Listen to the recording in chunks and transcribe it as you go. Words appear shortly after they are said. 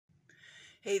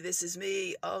Hey, this is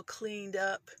me, all cleaned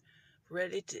up,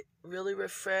 ready to really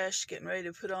refresh, getting ready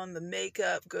to put on the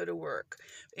makeup, go to work.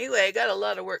 Anyway, I got a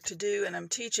lot of work to do, and I'm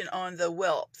teaching on the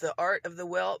Welp, the art of the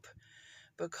Welp,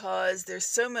 because there's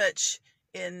so much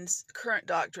in current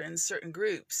doctrines, certain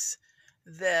groups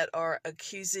that are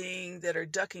accusing, that are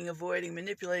ducking, avoiding,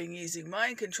 manipulating, using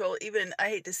mind control, even, I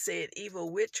hate to say it, evil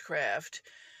witchcraft,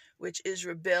 which is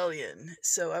rebellion.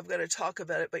 So I've got to talk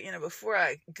about it. But, before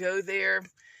I go there,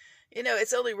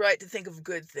 it's only right to think of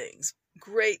good things.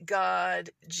 Great God,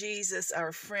 Jesus,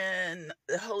 our friend,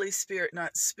 the Holy Spirit,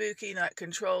 not spooky, not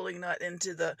controlling, not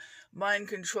into the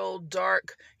mind-controlled,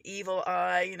 dark, evil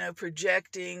eye,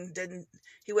 projecting.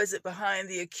 He wasn't behind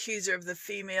the accuser of the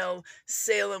female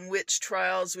Salem witch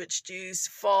trials, which used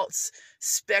false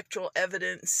spectral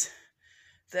evidence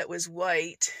that was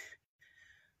white.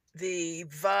 The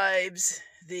vibes,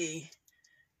 the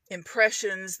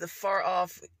impressions, the far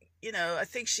off, I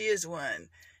think she is one,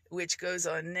 which goes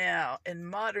on now in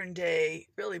modern day,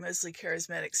 really mostly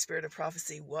charismatic spirit of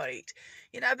prophecy, white.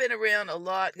 I've been around a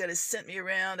lot. God has sent me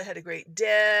around. I had a great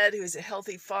dad who was a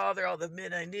healthy father. All the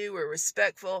men I knew were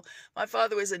respectful. My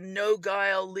father was a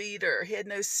no-guile leader. He had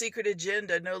no secret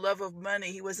agenda, no love of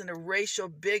money. He wasn't a racial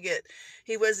bigot.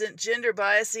 He wasn't gender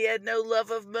biased. He had no love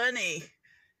of money.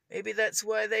 Maybe that's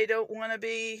why they don't want to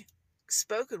be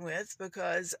spoken with,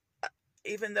 because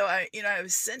even though I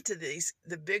was sent to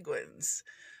the big ones,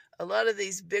 a lot of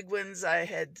these big ones, I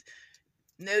had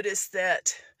noticed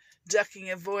that ducking,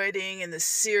 avoiding, and the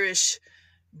seerish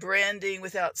branding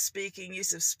without speaking,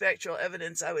 use of spectral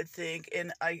evidence, I would think,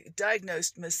 and I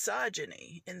diagnosed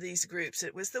misogyny in these groups.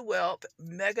 It was the Welp,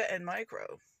 mega and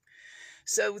micro.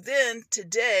 So then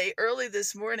today, early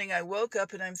this morning, I woke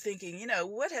up and I'm thinking,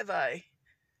 what have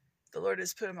the Lord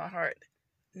has put in my heart?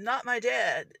 Not my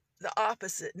dad. The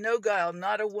opposite, no guile,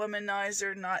 not a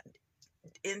womanizer, not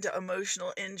into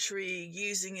emotional intrigue,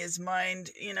 using his mind,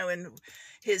 and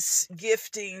his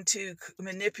gifting to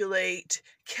manipulate,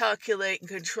 calculate, and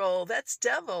control. That's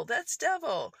devil. That's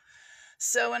devil.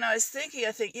 So when I was thinking,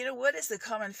 I think, what is the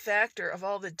common factor of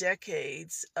all the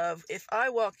decades of, if I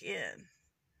walk in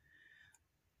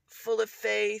full of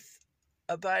faith,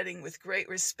 abiding with great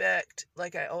respect,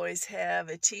 like I always have,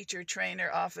 a teacher,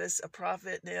 trainer, office, a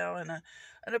prophet now, and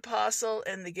an apostle,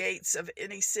 and the gates of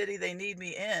any city they need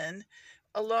me in,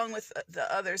 along with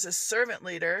the others, a servant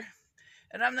leader.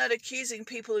 And I'm not accusing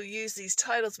people who use these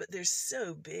titles, but they're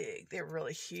so big. They're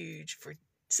really huge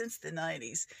since the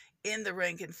 90s in the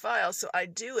rank and file. So I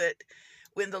do it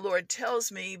when the Lord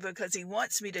tells me, because he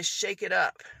wants me to shake it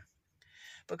up.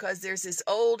 Because there's this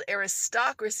old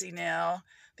aristocracy now,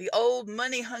 the old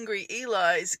money-hungry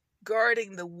Eli's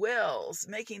guarding the wells,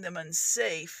 making them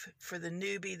unsafe for the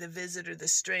newbie, the visitor, the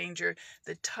stranger,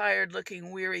 the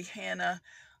tired-looking, weary Hannah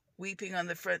weeping on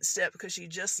the front step because she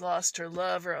just lost her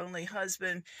love, her only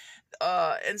husband.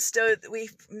 And so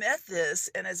we've met this,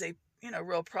 and as a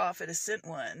real prophet, a sent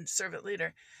one, servant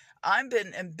leader, I've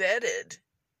been embedded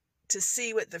to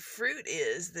see what the fruit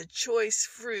is, the choice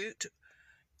fruit,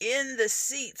 in the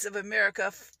seats of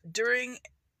America during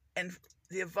and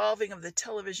the evolving of the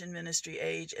television ministry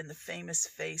age and the famous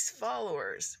face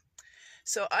followers.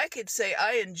 So I could say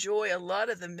I enjoy a lot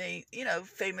of the main,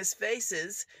 famous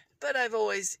faces, but I've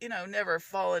always, never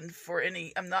fallen for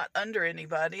I'm not under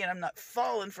anybody, and I'm not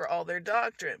fallen for all their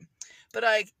doctrine. But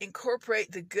I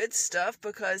incorporate the good stuff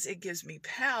because it gives me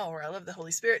power. I love the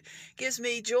Holy Spirit. Gives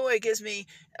me joy, gives me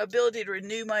ability to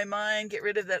renew my mind, get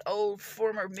rid of that old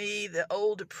former me, the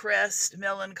old depressed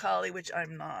melancholy, which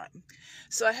I'm not.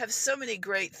 So I have so many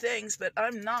great things, but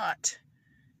I'm not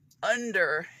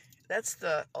under. That's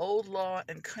the old law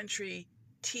and country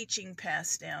teaching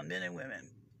passed down, men and women,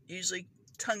 usually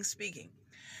tongue speaking.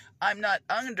 I'm not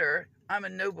under, I'm a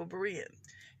noble Berean.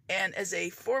 And as a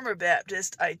former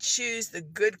Baptist, I choose the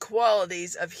good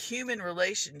qualities of human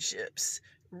relationships,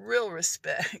 real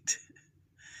respect,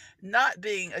 not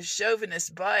being a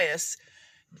chauvinist bias,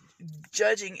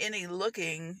 judging any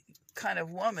looking kind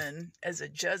of woman as a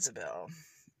Jezebel.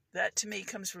 That to me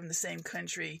comes from the same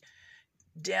country,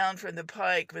 down from the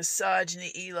pike,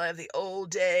 misogyny, Eli of the old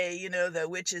day, the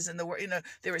witches in the world,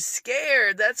 they were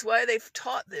scared. That's why they've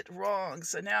taught it wrong.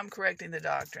 So now I'm correcting the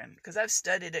doctrine because I've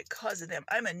studied it because of them.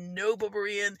 I'm a noble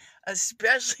Berean,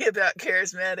 especially about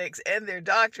charismatics and their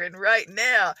doctrine right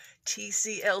now.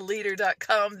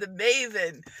 TCLleader.com, the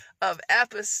maven of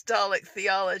apostolic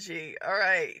theology. All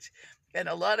right. And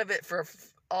a lot of it for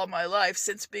all my life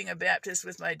since being a Baptist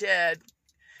with my dad.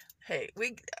 Hey,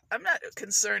 I'm not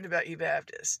concerned about you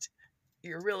Baptist.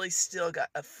 You're really still got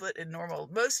a foot in normal.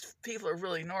 Most people are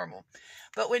really normal.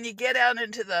 But when you get out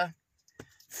into the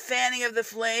fanning of the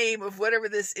flame of whatever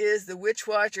this is, the witch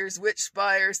watchers, witch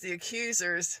spires, the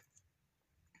accusers,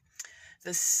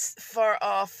 the far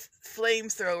off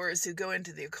flamethrowers who go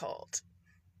into the occult.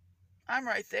 I'm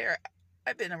right there.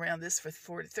 I've been around this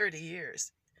for 30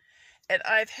 years, and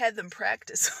I've had them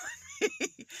practice on me.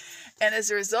 And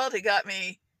as a result, it got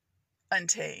me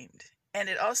untamed. And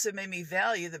it also made me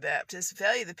value the Baptists,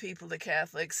 value the people, the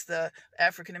Catholics, the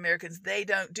African Americans. They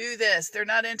don't do this. They're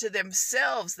not into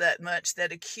themselves that much,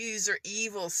 that accuser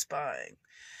evil spying.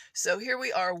 So here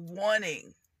we are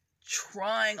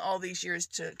trying all these years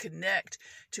to connect,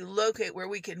 to locate where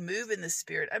we can move in the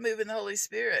Spirit. I move in the Holy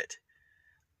Spirit.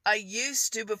 I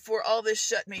used to before all this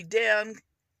shut me down,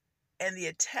 and the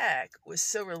attack was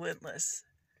so relentless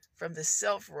from the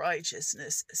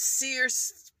self-righteousness, seer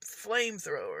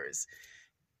flamethrowers,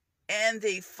 and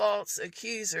the false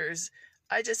accusers.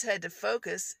 I just had to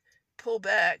focus, pull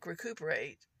back,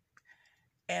 recuperate,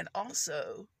 and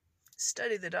also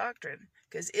study the doctrine.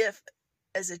 Because if,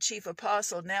 as a chief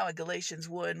apostle, now in Galatians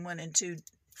 1, 1 and 2,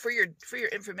 for your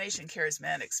information,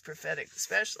 charismatics, prophetic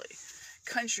especially,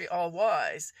 country all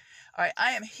wise, all right,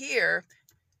 I am here,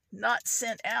 not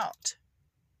sent out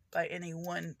by any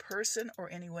one person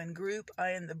or any one group.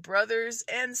 I am the brothers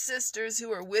and sisters who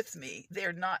are with me.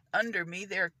 They're not under me.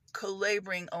 They're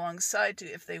co-laboring alongside to,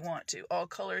 if they want to, all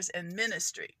colors and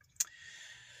ministry.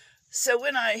 So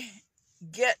when I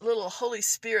get little Holy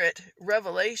Spirit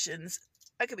revelations,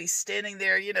 I could be standing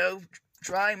there,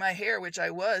 drying my hair, which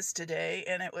I was today,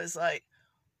 and it was like,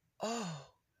 oh,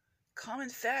 common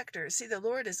factors. See, the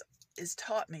Lord is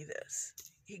taught me this.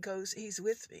 He's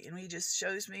with me, and he just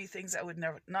shows me things I would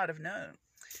not have known.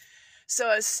 So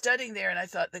I was studying there, and I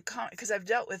thought, because I've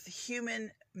dealt with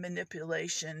human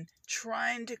manipulation,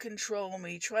 trying to control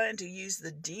me, trying to use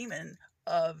the demon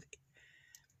of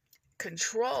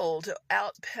control to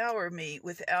outpower me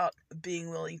without being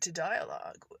willing to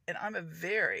dialogue. And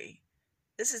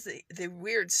this is the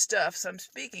weird stuff, so I'm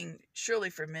speaking surely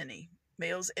for many,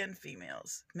 males and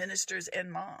females, ministers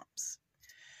and moms.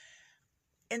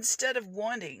 Instead of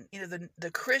wanting,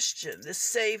 the Christian, the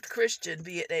saved Christian,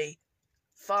 be it a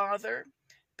father,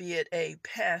 be it a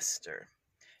pastor,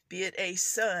 be it a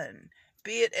son,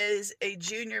 be it as a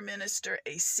junior minister,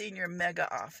 a senior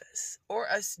mega office, or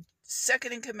a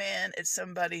second in command at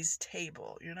somebody's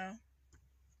table,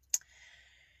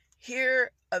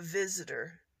 Here, a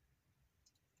visitor,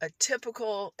 a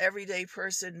typical everyday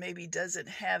person maybe doesn't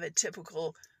have a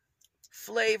typical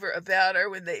flavor about her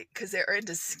because they're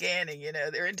into scanning,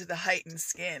 they're into the heightened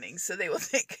scanning. So they will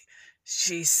think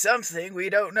she's something, we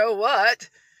don't know what,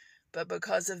 but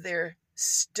because of their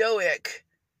stoic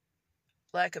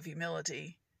lack of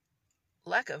humility,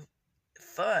 lack of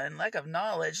fun, lack of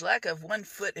knowledge, lack of 1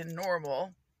 foot in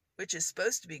normal, which is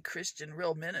supposed to be Christian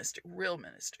real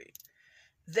ministry,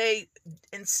 they,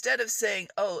 instead of saying,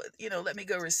 oh, let me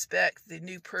go respect the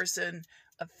new person,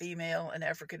 a female, an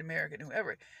African American,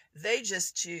 whoever, they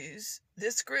just choose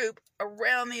this group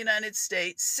around the United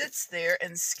States, sits there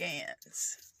and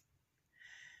scans.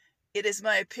 It is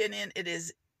my opinion, it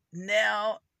is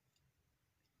now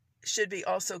should be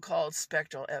also called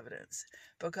spectral evidence,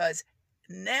 because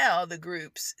now the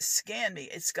groups scan me.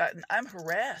 I'm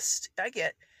harassed.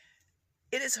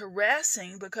 It is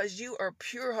harassing because you are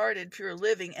pure-hearted, pure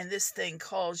living, and this thing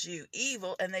calls you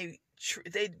evil, and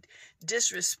they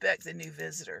disrespect the new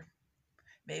visitor.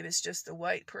 Maybe it's just a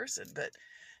white person, but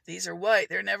these are white.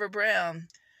 They're never brown.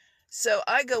 So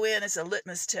I go in as a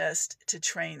litmus test to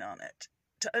train on it,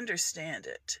 to understand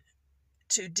it,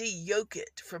 to de-yoke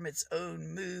it from its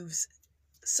own moves,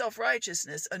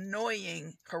 self-righteousness,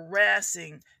 annoying,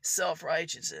 harassing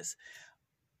self-righteousness.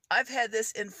 I've had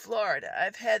this in Florida.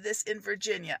 I've had this in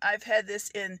Virginia. I've had this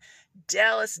in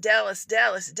Dallas,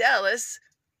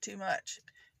 too much.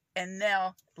 And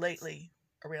now, lately,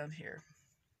 around here.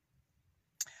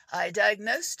 I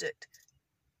diagnosed it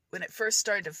when it first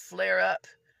started to flare up.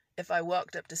 If I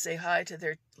walked up to say hi to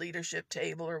their leadership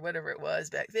table or whatever it was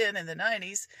back then in the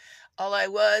 90s, all I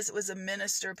was a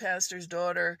minister, pastor's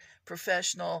daughter,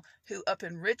 professional, who up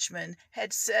in Richmond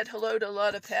had said hello to a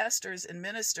lot of pastors and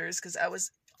ministers because I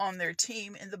was on their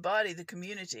team in the body, the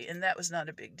community, and that was not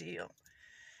a big deal.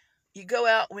 You go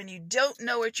out when you don't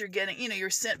know what you're getting. You're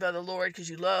sent by the Lord because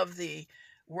you love the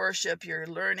worship. You're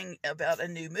learning about a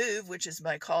new move, which is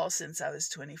my call since I was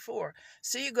 24.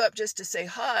 So you go up just to say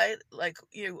hi, like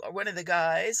you are one of the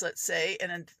guys, let's say, in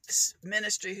a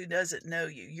ministry who doesn't know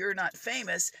you. You're not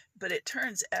famous, but it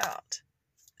turns out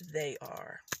they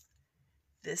are.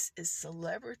 This is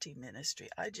celebrity ministry.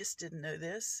 I just didn't know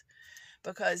this,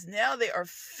 because now they are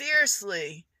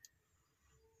fiercely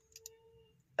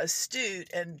astute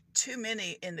and too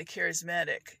many in the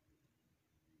charismatic,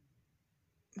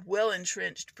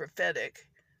 well-entrenched prophetic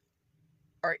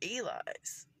are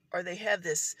Eli's, or they have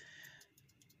this,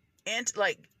 and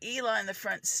like Eli in the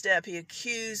front step, he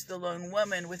accused the lone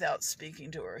woman without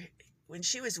speaking to her. When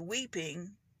she was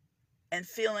weeping and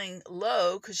feeling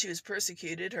low because she was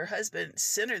persecuted, her husband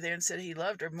sent her there and said he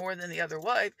loved her more than the other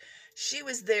wife. She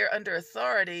was there under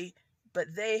authority,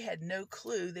 but they had no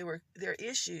clue. Their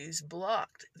issues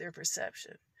blocked their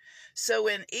perception. So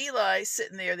when Eli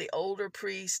sitting there, the older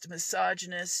priest,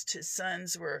 misogynist, his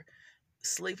sons were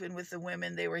sleeping with the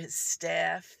women, they were his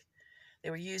staff. They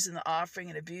were using the offering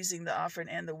and abusing the offering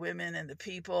and the women and the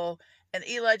people. And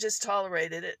Eli just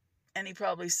tolerated it. And he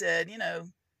probably said,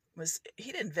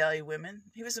 he didn't value women.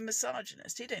 He was a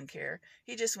misogynist. He didn't care.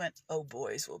 He just went, oh,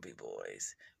 boys will be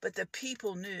boys. But the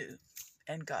people knew,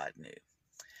 and God knew.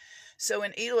 So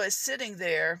when Eli is sitting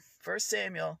there, 1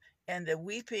 Samuel, and the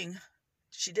weeping,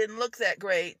 she didn't look that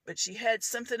great, but she had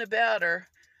something about her.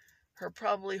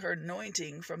 Probably her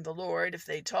anointing from the Lord, if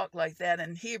they talk like that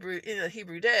in the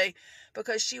Hebrew day,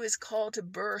 because she was called to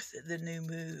birth the new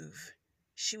move.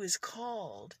 She was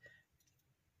called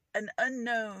an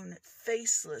unknown,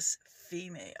 faceless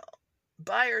female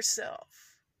by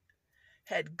herself,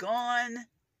 had gone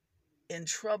in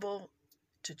trouble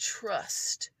to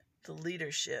trust the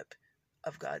leadership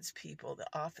of God's people, the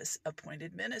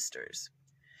office-appointed ministers.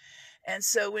 And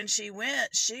so when she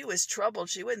went, she was troubled.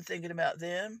 She wasn't thinking about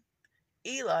them.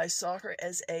 Eli saw her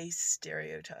as a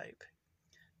stereotype.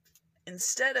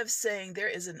 Instead of saying there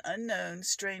is an unknown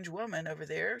strange woman over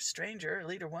there, stranger,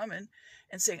 leader woman,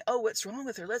 and saying, oh, what's wrong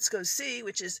with her? Let's go see,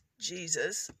 which is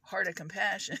Jesus, heart of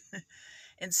compassion.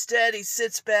 Instead, he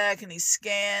sits back and he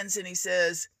scans and he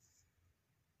says,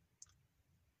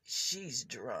 she's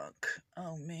drunk.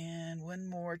 Oh man, one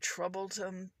more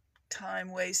troublesome,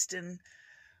 time wasting,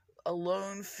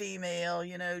 alone female,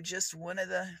 just one of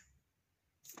the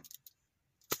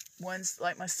ones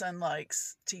like my son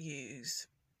likes to use.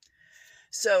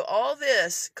 So all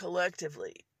this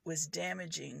collectively was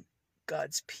damaging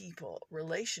God's people,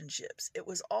 relationships. It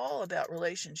was all about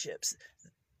relationships.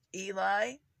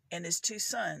 Eli and his two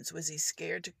sons, was he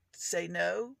scared to say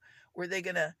no? Were they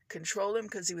going to control him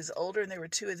because he was older and there were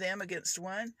two of them against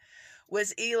one?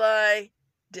 Was Eli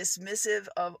dismissive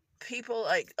of people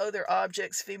like, oh, they're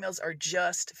objects, females are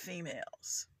just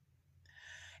females?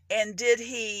 And did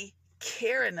he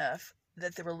care enough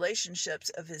that the relationships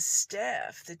of his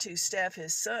staff, the two staff,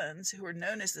 his sons, who were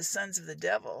known as the sons of the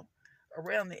devil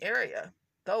around the area,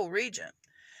 the whole region,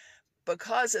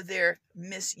 because of their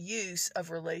misuse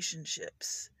of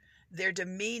relationships, their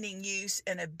demeaning use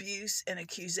and abuse and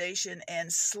accusation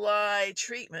and sly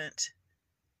treatment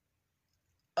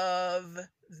of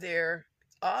their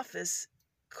office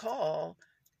call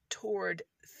toward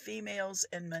females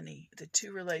and money, the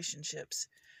two relationships.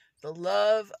 The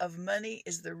love of money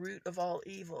is the root of all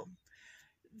evil.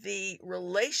 The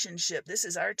relationship, this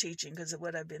is our teaching because of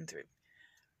what I've been through.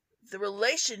 The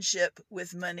relationship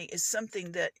with money is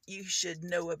something that you should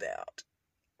know about.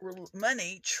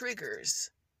 Money triggers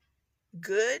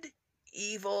good,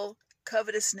 evil,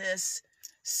 covetousness,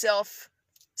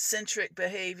 self-centric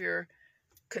behavior,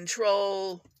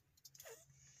 control,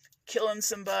 killing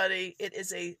somebody. It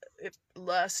is a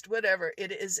lust, whatever.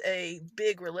 It is a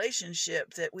big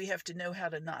relationship that we have to know how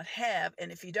to not have. And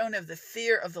if you don't have the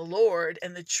fear of the Lord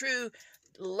and the true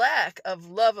lack of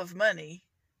love of money,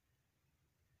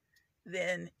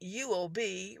 then you will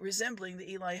be resembling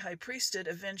the Eli high priesthood,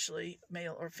 eventually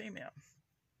male or female.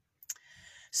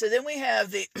 So then we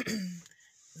have the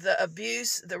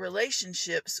abuse, the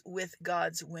relationships with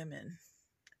God's women.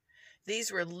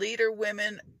 These were leader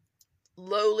women,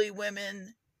 lowly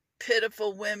women,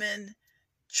 pitiful women,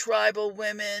 tribal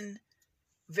women,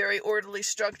 very orderly,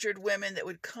 structured women that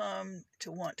would come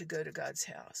to want to go to God's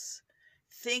house.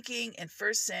 Thinking in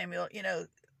 1 Samuel,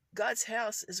 God's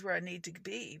house is where I need to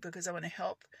be because I want to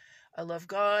help. I love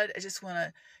God. I just want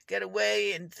to get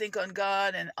away and think on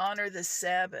God and honor the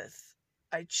Sabbath.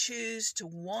 I choose to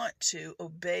want to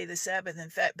obey the Sabbath. In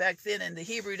fact, back then in the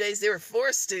Hebrew days, they were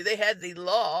forced to. They had the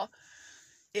law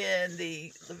in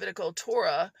the Levitical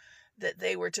Torah that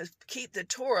they were to keep the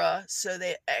Torah, so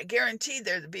they guaranteed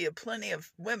there to be a plenty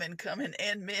of women coming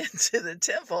and men to the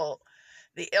temple,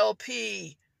 the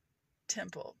LP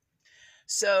temple.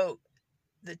 So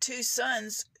the two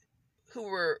sons who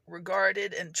were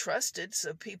regarded and trusted,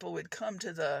 so people would come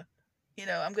to the,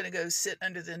 I'm going to go sit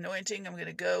under the anointing. I'm going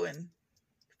to go and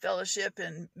fellowship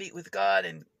and meet with God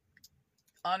and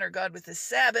honor God with the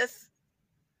Sabbath,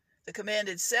 the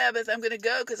commanded Sabbath. I'm going to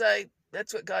go because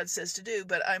that's what God says to do,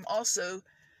 but I'm also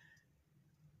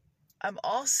I'm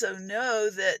also know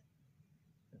that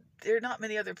there are not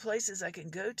many other places I can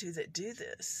go to that do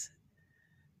this.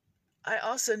 I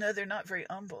also know they're not very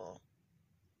humble.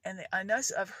 And I know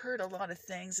I've heard a lot of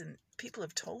things, and people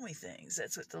have told me things.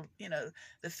 That's what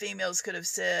the females could have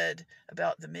said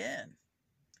about the men.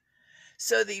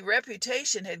 So the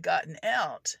reputation had gotten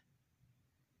out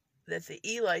that the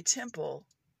Eli temple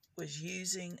was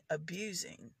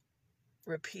abusing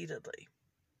repeatedly.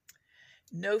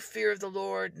 No fear of the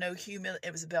Lord, no humility.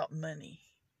 It was about money.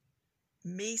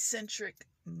 Me-centric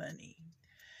money.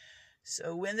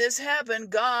 So when this happened,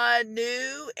 God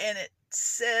knew, and it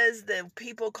says that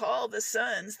people call the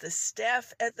sons, the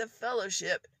staff at the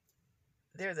fellowship,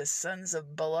 they're the sons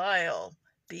of Belial,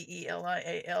 Belial.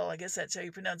 I guess that's how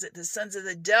you pronounce it. The sons of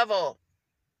the devil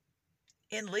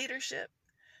in leadership.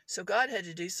 So God had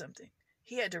to do something.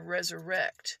 He had to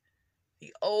resurrect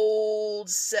the old,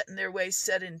 set in their way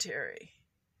sedentary,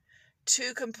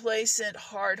 too complacent,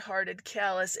 hard-hearted,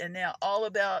 callous, and now all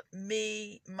about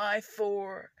me, my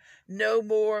four. No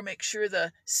more. Make sure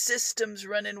the system's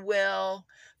running well,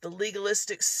 the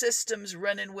legalistic system's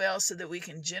running well, so that we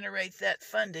can generate that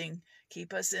funding,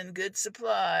 keep us in good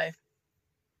supply.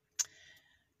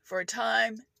 For a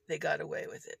time, they got away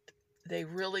with it. They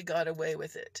really got away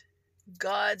with it.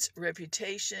 God's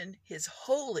reputation, his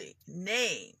holy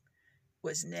name,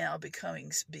 was now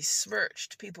becoming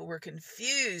besmirched. People were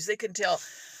confused. They could tell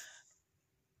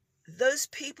those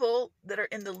people that are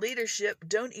in the leadership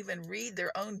don't even read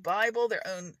their own Bible, their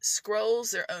own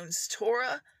scrolls, their own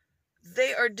Torah.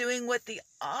 They are doing what the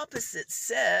opposite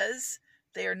says.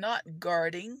 They are not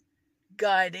guarding,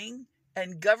 guiding,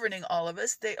 and governing all of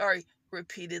us. They are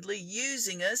repeatedly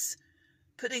using us,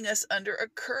 putting us under a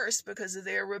curse because of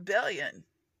their rebellion.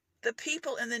 The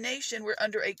people in the nation were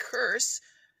under a curse,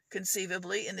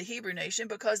 conceivably, in the Hebrew nation,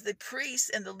 because the priests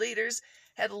and the leaders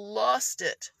had lost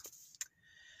it.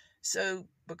 So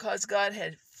because God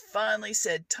had finally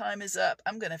said, time is up,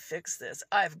 I'm going to fix this.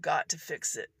 I've got to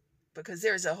fix it, because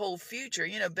there's a whole future.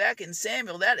 Back in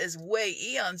Samuel, that is way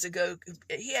eons ago.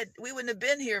 We wouldn't have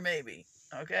been here maybe.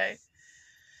 Okay.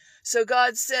 So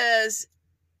God says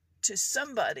to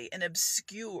somebody, an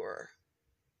obscure,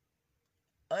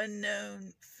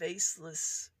 unknown,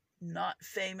 faceless, not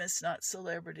famous, not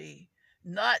celebrity,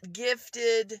 not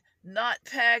gifted, not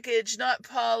packaged, not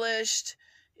polished.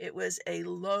 It was a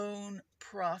lone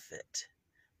prophet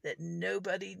that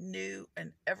nobody knew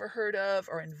and ever heard of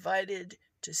or invited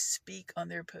to speak on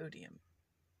their podium.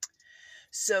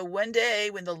 So one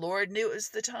day, when the Lord knew it was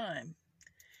the time,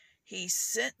 he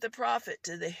sent the prophet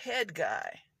to the head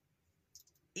guy,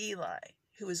 Eli,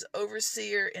 who was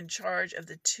overseer in charge of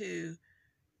the two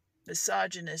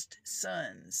misogynist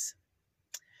sons.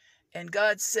 And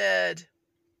God said,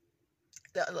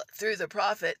 through the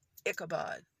prophet,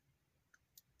 Ichabod.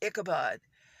 Ichabod.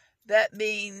 That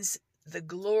means the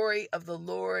glory of the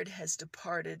Lord has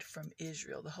departed from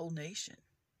Israel, the whole nation,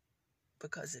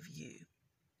 because of you.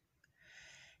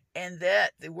 And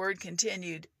that, the word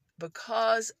continued,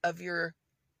 because of your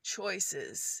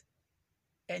choices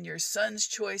and your son's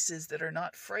choices that are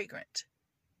not fragrant,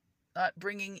 not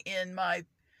bringing in my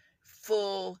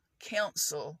full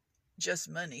counsel, just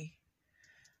money,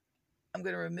 I'm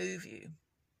going to remove you.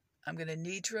 I'm going to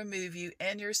need to remove you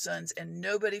and your sons, and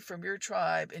nobody from your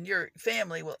tribe and your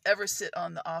family will ever sit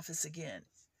on the office again.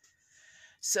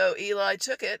 So Eli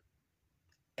took it,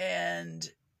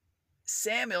 and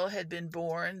Samuel had been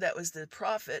born. That was the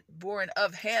prophet, born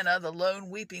of Hannah, the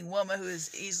lone weeping woman who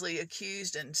is easily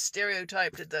accused and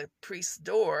stereotyped at the priest's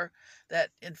door, that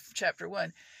in chapter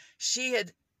 1. She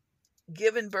had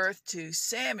given birth to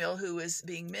Samuel, who was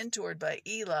being mentored by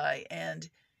Eli, and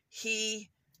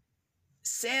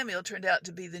Samuel turned out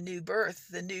to be the new birth,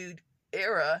 the new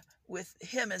era, with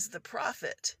him as the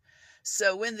prophet.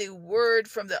 So when the word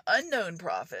from the unknown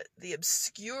prophet, the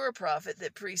obscure prophet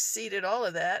that preceded all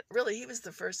of that, really he was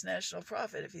the first national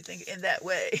prophet, if you think in that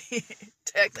way,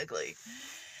 technically.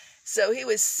 So he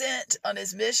was sent on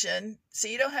his mission. So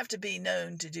you don't have to be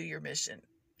known to do your mission,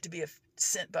 to be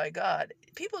sent by God.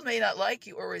 People may not like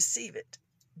you or receive it,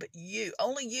 but you,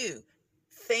 only you,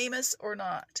 famous or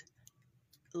not,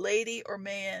 lady or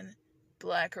man,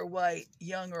 black or white,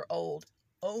 young or old,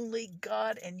 only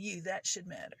God and you, that should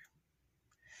matter.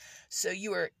 So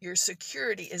your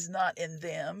security is not in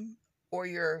them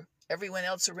or everyone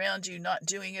else around you not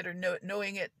doing it or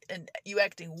knowing it and you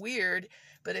acting weird.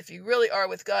 But if you really are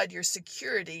with God, your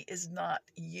security is not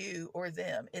you or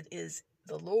them. It is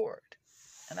the Lord.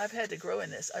 And I've had to grow in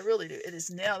this. I really do. It is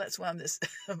now. That's why I'm this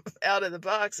out of the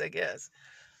box, I guess.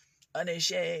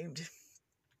 Unashamed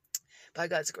by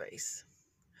God's grace.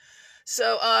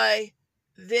 So I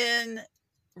then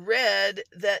read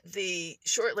that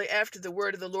shortly after the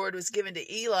word of the Lord was given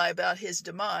to Eli about his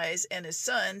demise and his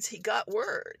sons, he got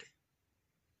word.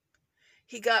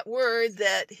 He got word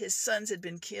that his sons had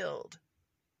been killed.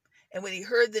 And when he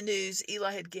heard the news,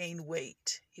 Eli had gained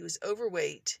weight. He was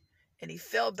overweight, and he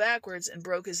fell backwards and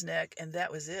broke his neck, and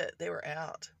that was it. They were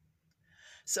out.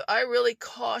 So I really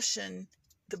caution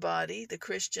the body, the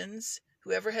Christians,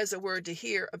 whoever has a word to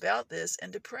hear about this,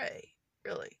 and to pray,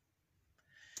 really.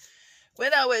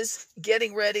 When I was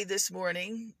getting ready this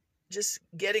morning, just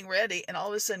getting ready, and all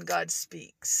of a sudden God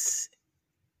speaks.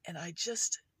 And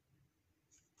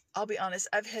I'll be honest,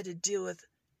 I've had to deal with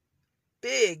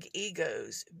big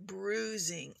egos,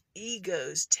 bruising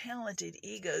egos, talented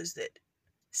egos that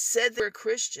said they were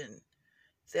Christian,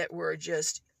 that were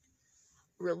just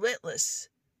relentless,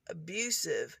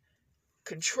 abusive,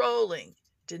 controlling,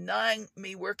 denying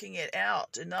me working it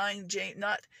out, denying Jane,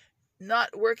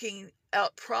 not working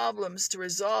out problems to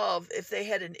resolve. If they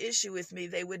had an issue with me,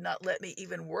 they would not let me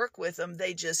even work with them.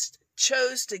 They just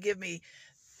chose to give me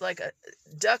like a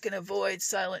duck and avoid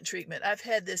silent treatment. I've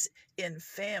had this in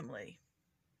family.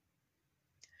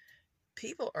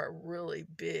 People are really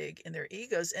big in their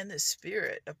egos and the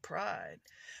spirit of pride.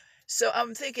 So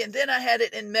I'm thinking, then I had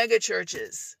it in mega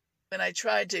churches when I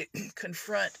tried to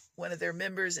confront one of their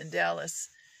members in Dallas,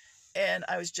 and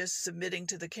I was just submitting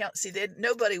to the count. See,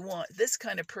 nobody wants this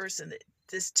kind of person.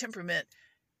 This temperament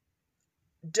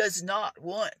does not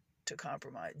want to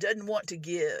compromise, doesn't want to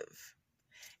give.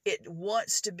 It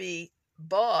wants to be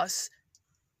boss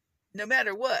no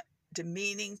matter what,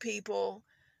 demeaning people,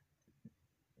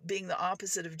 being the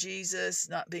opposite of Jesus,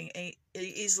 not being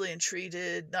easily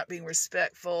entreated, not being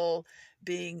respectful,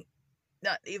 being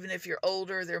not, even if you're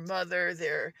older, their mother,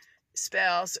 their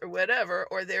spouse or whatever,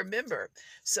 or their member.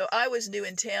 So I was new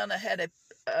in town. I had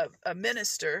a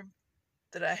minister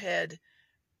that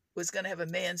was going to have a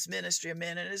man's ministry, a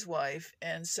man and his wife.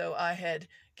 And so I had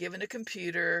given a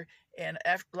computer, and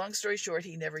long story short,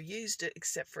 he never used it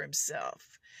except for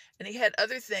himself. And he had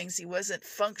other things. He wasn't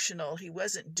functional. He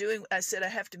wasn't doing. I said, I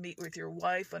have to meet with your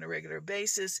wife on a regular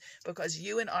basis because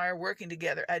you and I are working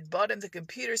together. I'd bought him the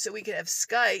computer so we could have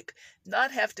Skype,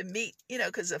 not have to meet,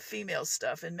 because of female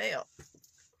stuff and male.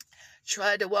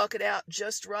 Tried to walk it out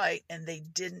just right, and they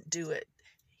didn't do it.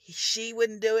 She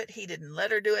wouldn't do it. He didn't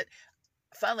let her do it.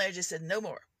 Finally, I just said, no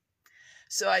more.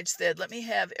 So I said, let me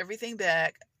have everything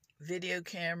back, video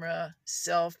camera,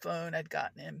 cell phone I'd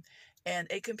gotten him, and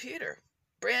a computer.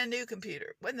 Brand new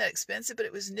computer. Wasn't that expensive, but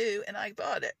it was new, and I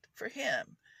bought it for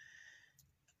him.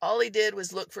 All he did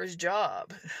was look for his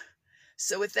job.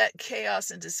 So with that chaos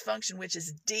and dysfunction, which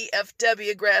is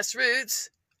DFW grassroots,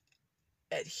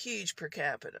 at huge per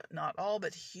capita, not all,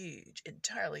 but huge,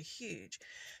 entirely huge.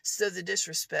 So the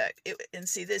disrespect, and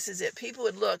see, this is it. People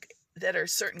would look that are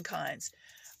certain kinds.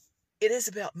 It is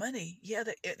about money. Yeah,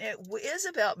 it is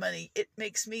about money. It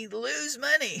makes me lose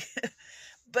money.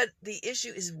 But the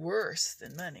issue is worse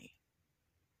than money.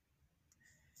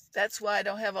 That's why I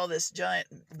don't have all this giant,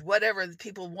 whatever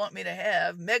people want me to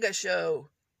have, mega show.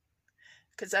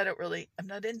 Because I'm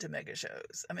not into mega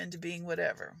shows. I'm into being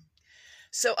whatever.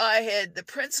 So the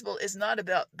principle is not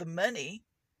about the money.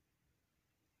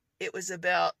 It was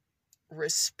about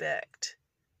respect.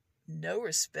 No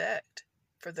respect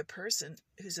for the person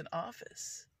who's in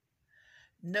office.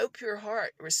 No pure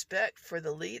heart respect for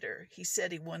the leader. He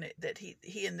said he wanted that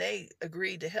he and they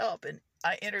agreed to help, and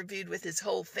I interviewed with his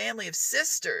whole family of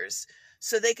sisters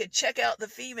so they could check out the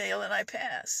female, and I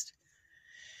passed.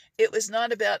 It was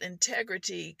not about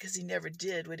integrity because he never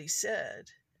did what he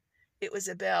said. It was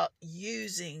about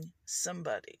using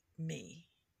somebody, me,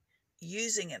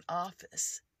 using an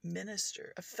office,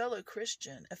 minister, a fellow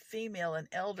Christian, a female, an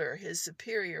elder, his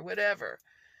superior, whatever.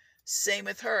 Same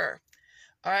with her.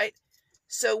 All right.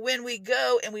 So when we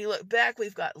go and we look back,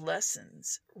 we've got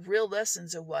lessons, real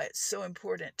lessons of why it's so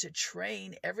important to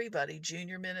train everybody,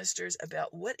 junior ministers,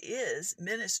 about what is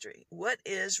ministry, what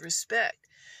is respect.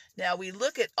 Now we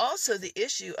look at also the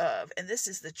issue of, and this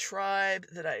is the tribe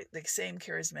the same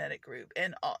charismatic group,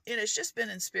 and it's just been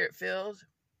in spirit-filled.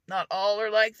 Not all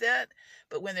are like that,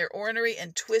 but when they're ornery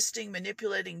and twisting,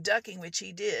 manipulating, ducking, which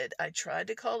he did, I tried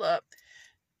to call up,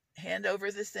 hand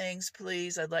over the things,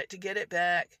 please. I'd like to get it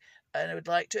back. And I would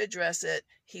like to address it.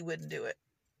 He wouldn't do it.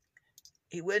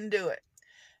 He wouldn't do it.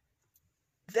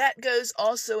 That goes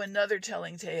also another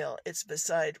telling tale. It's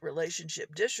beside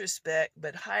relationship disrespect,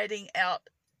 but hiding out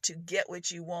to get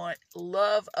what you want,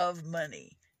 love of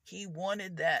money. He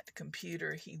wanted that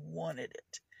computer. He wanted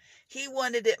it. He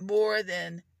wanted it more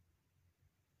than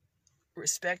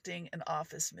respecting an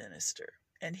office minister.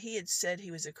 And he had said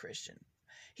he was a Christian.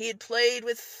 He had played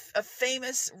with a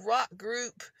famous rock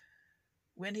group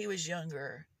when he was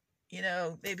younger. You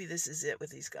know, maybe this is it with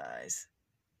these guys.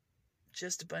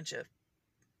 Just a bunch of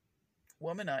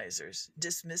womanizers,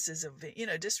 dismissives of,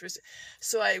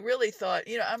 so I really thought,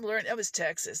 I'm learning. That was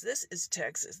Texas. This is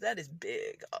Texas. That is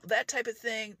big. That type of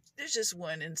thing, there's just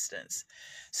one instance.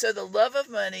 So the love of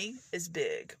money is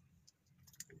big.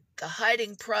 The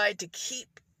hiding pride to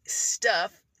keep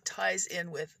stuff ties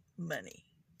in with money.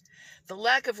 The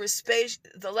lack of respect,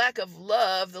 the lack of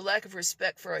love, the lack of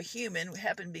respect for a human, who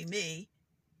happened to be me,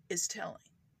 is telling.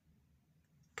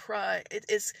 Pride,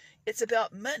 it's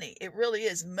about money. It really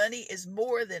is. Money is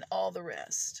more than all the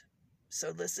rest.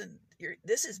 So listen,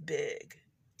 this is big.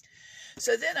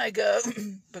 So then I go,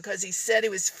 because he said he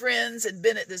was friends and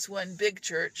been at this one big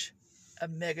church, a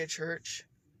mega church,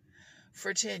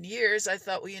 for 10 years. I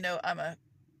thought, well, I'm a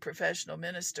professional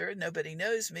minister. Nobody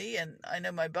knows me, and I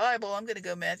know my Bible. I'm going to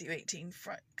go Matthew 18.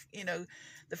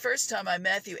 The first time I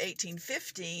Matthew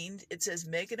 18:15, it says,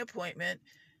 make an appointment,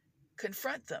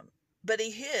 confront them. But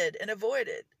he hid and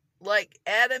avoided, like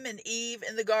Adam and Eve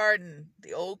in the garden,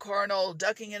 the old carnal,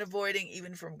 ducking and avoiding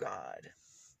even from God.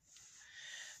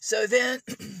 So then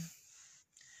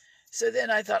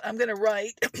I thought, I'm going to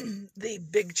write the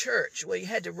big church. Well, you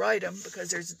had to write them because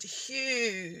there's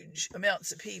huge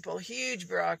amounts of people, huge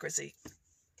bureaucracy.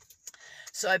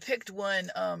 So I picked one,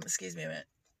 excuse me a minute.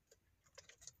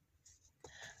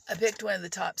 I picked one of the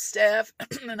top staff,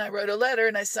 and I wrote a letter,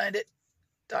 and I signed it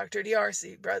Dr.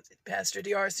 D'Arcy, Pastor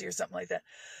D'Arcy, or something like that.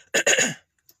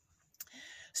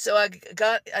 So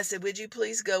I said, would you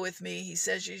please go with me? He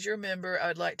says he's your member. I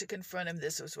would like to confront him.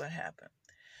 This was what happened.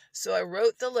 So I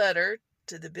wrote the letter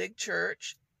to the big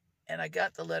church, and I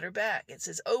got the letter back. It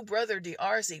says, oh, Brother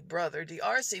D'Arcy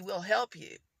will help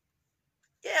you.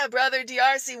 Yeah, Brother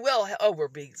D'Arcy will. Oh, we're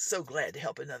being so glad to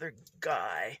help another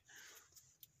guy.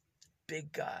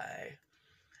 Big guy.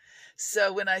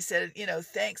 So when I said,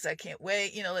 thanks, I can't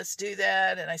wait, let's do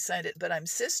that. And I signed it, but I'm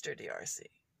Sister D'Arcy.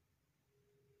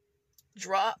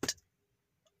 Dropped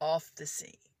off the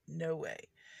scene. No way.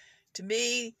 To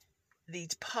me, the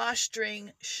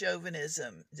posturing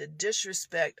chauvinism, the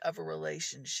disrespect of a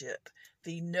relationship,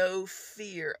 the no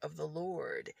fear of the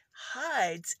Lord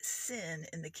hides sin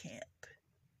in the camp.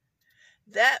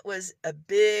 That was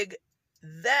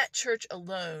that church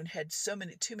alone had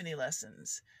too many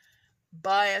lessons.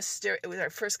 Bias, I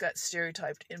first got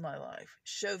stereotyped in my life.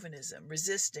 Chauvinism,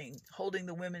 resisting, holding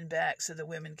the women back so the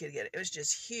women could get it. It was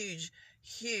just huge.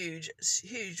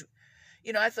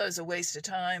 I thought it was a waste of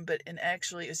time, but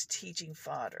actually it was teaching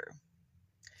fodder.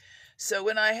 So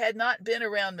when I had not been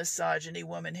around misogyny,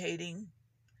 woman hating,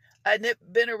 I'd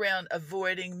been around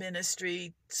avoiding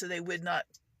ministry so they would not,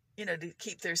 to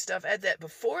keep their stuff. I had that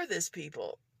before this,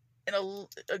 people. In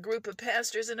a group of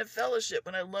pastors in a fellowship,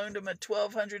 when I loaned them a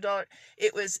 $1,200,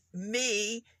 it was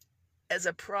me as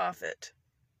a prophet.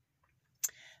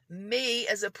 Me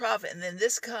as a prophet. And then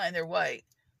this kind, they're white.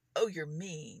 Oh, you're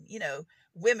mean.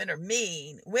 Women are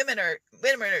mean. Women are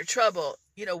trouble.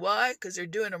 You know why? Because they're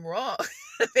doing them wrong.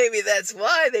 Maybe that's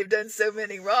why they've done so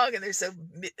many wrong and they're so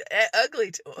ugly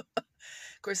to them.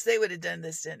 Of course, they would have done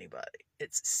this to anybody.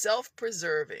 It's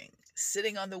self-preserving,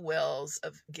 sitting on the wells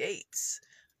of gates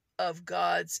of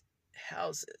God's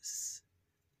houses,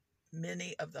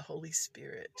 many of the Holy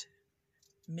Spirit,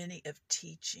 many of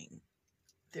teaching.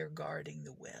 They're guarding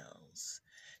the wells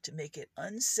to make it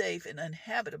unsafe and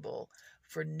uninhabitable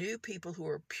for new people who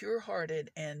are pure-hearted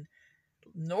and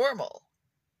normal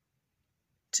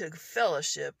to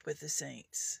fellowship with the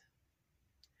saints.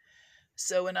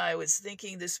 So when I was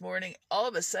thinking this morning, all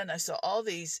of a sudden I saw all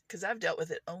these, because I've dealt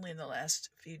with it only in the last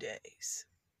few days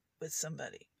with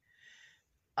somebody.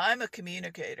 I'm a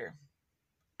communicator.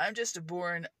 I'm just a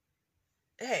born,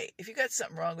 hey, if you got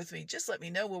something wrong with me, just let me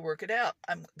know. We'll work it out.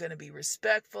 I'm going to be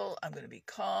respectful. I'm going to be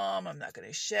calm. I'm not going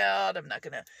to shout. I'm not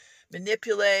going to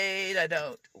manipulate. I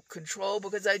don't control,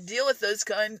 because I deal with those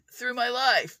kind through my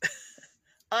life.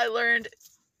 I learned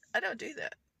I don't do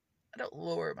that. I don't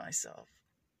lower myself.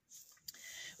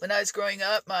 When I was growing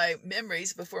up, my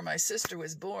memories before my sister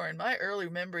was born, my early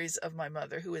memories of my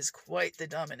mother, who was quite the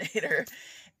dominator,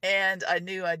 and I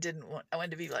knew I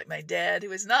wanted to be like my dad, who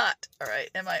was not, all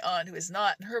right, and my aunt, who was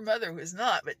not, and her mother, who was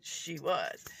not, but she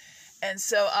was. And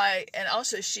so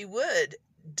also she would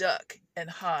duck and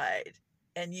hide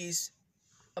and use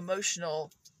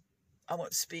emotional, I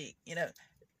won't speak,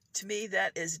 to me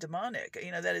that is demonic,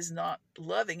 that is not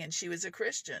loving, and she was a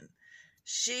Christian.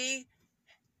 She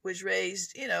was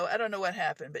raised, I don't know what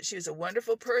happened, but she was a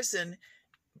wonderful person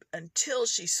until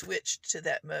she switched to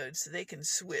that mode. So they can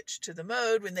switch to the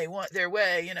mode when they want their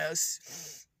way,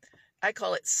 I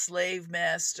call it slave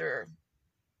master,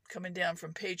 coming down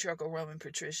from patriarchal Roman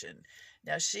patrician.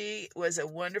 Now, she was a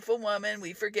wonderful woman.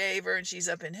 We forgave her, and she's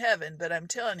up in heaven. But I'm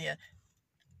telling you,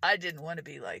 I didn't want to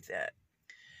be like that.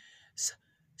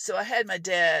 So I had my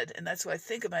dad, and that's why I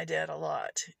think of my dad a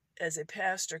lot as a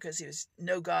pastor, because he was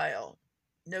no guile,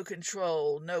 no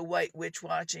control, no white witch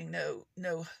watching,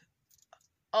 no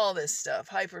all this stuff,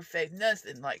 hyper faith,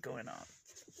 nothing like going on.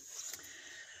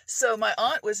 So my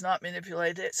aunt was not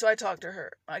manipulated, so I talked to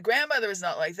her. My grandmother was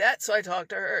not like that, so I talked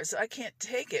to her. So I can't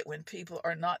take it when people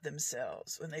are not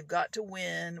themselves, when they've got to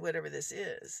win, whatever this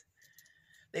is.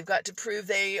 They've got to prove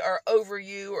they are over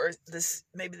you, or this,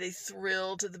 maybe they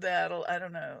thrill to the battle. I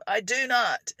don't know. I do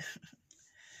not.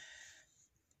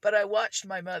 But I watched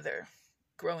my mother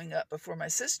growing up before my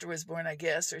sister was born, I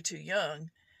guess, or too young.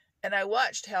 And I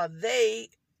watched how they,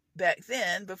 back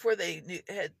then, before they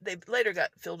later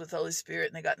got filled with the Holy Spirit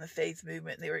and they got in the faith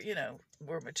movement and they were,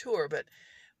 more mature. But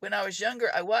when I was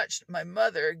younger, I watched my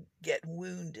mother get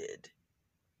wounded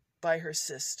by her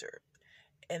sister.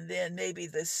 And then maybe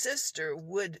the sister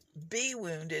would be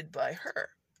wounded by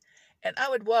her. And I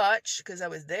would watch, because I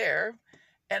was there,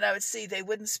 and I would see they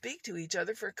wouldn't speak to each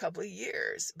other for a couple of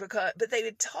years. But they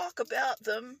would talk about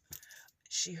them.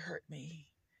 She hurt me.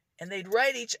 And they'd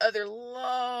write each other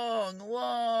long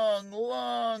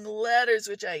letters,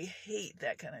 which I hate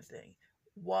that kind of thing.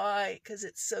 Why? Because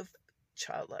it's so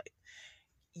childlike.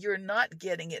 You're not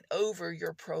getting it over,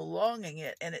 you're prolonging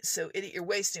it, and it's so you're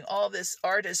wasting all this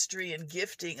artistry and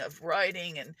gifting of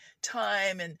writing and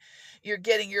time, and you're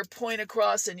getting your point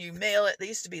across, and you mail it. They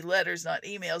used to be letters, not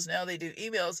emails. Now they do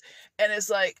emails, and it's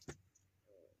like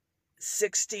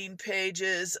 16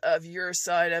 pages of your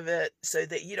side of it so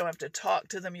that you don't have to talk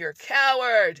to them. You're a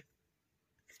coward.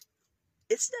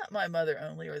 It's not my mother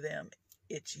only or them.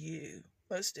 It's you,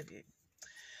 most of you.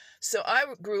 So I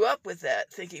grew up with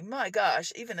that, thinking, my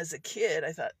gosh, even as a kid,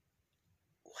 I thought,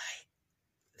 why?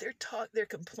 They're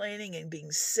complaining and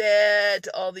being sad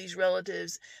to all these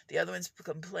relatives. The other one's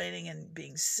complaining and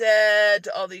being sad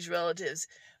to all these relatives,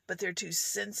 but they're too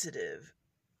sensitive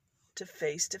to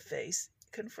face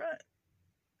confront.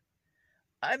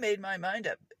 I made my mind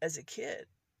up as a kid.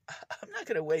 I'm not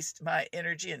going to waste my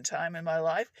energy and time in my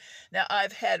life. Now,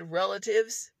 I've had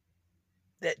relatives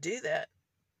that do that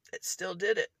still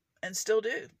did it. And still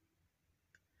do.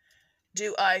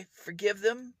 Do I forgive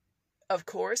them? Of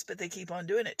course, but they keep on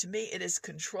doing it. To me, it is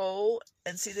control.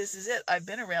 And see, this is it. I've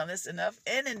been around this enough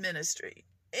and in ministry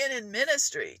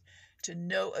to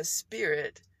know a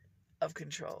spirit of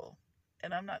control.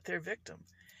 And I'm not their victim.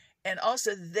 And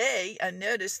also I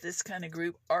noticed this kind of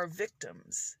group are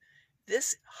victims.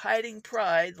 This hiding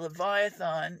pride,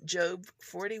 Leviathan, Job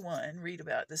 41, read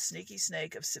about the sneaky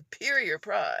snake of superior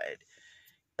pride,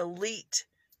 elite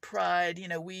pride,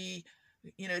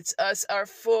 it's us, our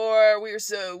four, we're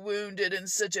so wounded and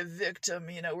such a victim,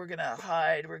 we're going to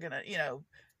hide, we're going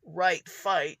to,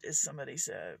 fight, as somebody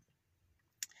said.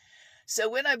 So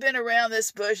when I've been around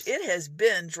this bush, it has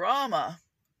been drama.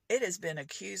 It has been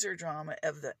accuser drama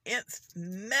of the nth,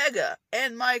 mega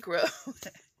and micro.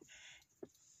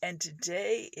 And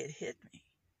today it hit me.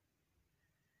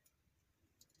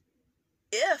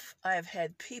 If I have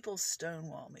had people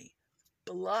stonewall me,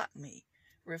 block me,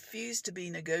 refuse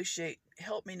to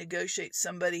help me negotiate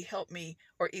somebody, help me,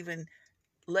 or even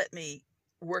let me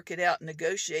work it out and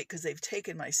negotiate because they've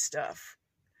taken my stuff,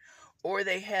 or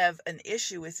they have an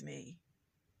issue with me,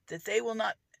 that they will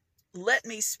not let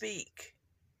me speak,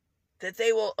 that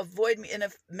they will avoid me in a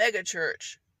mega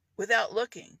church without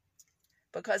looking,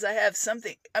 because I have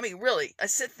something. Really, I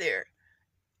sit there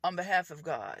on behalf of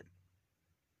God.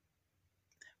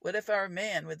 What if I were a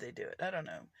man? Would they do it? I don't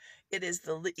know. It is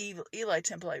the evil Eli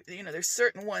temple. There's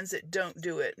certain ones that don't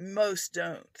do it. Most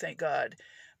don't, thank God.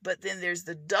 But then there's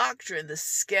the doctrine, the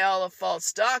scale of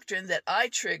false doctrine that I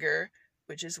trigger,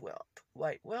 which is Welp,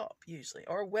 white Welp usually,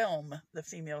 or Whelm, the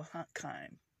female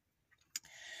kind.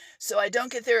 So I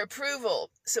don't get their approval.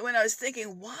 So when I was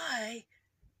thinking, why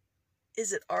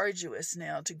is it arduous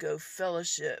now to go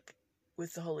fellowship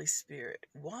with the Holy Spirit?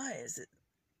 Why is it?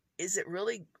 Is it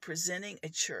really presenting a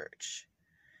church?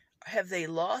 Have they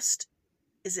lost?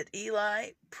 Is it Eli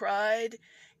pride?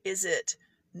 Is it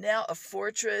now a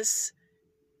fortress,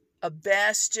 a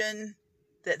bastion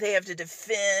that they have to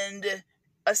defend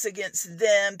us against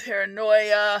them?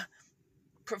 Paranoia,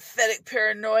 prophetic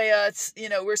paranoia. It's,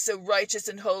 we're so righteous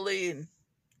and holy. And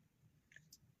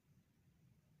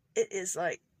it is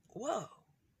like, whoa.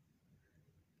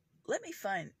 Let me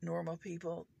find normal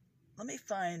people. Let me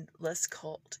find less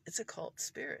cult. It's a cult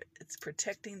spirit. It's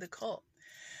protecting the cult.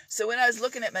 So when I was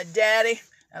looking at my daddy,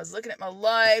 I was looking at my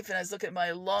life, and I was looking at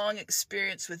my long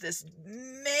experience with this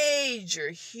major,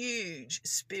 huge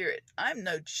spirit. I'm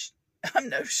no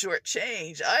short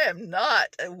change. I am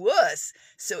not a wuss.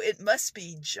 So it must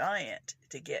be giant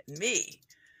to get me,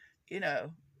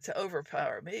 to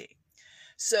overpower me.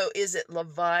 So is it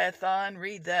Leviathan?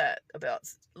 Read that about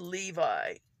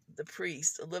Levi, the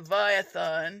priest.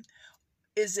 Leviathan.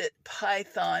 Is it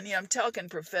Python? I'm talking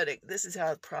prophetic. This is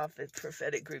how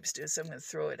prophetic groups do, so I'm going to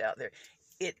throw it out there.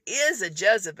 It is a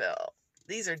Jezebel.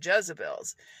 These are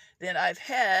Jezebels. Then I've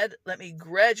had, let me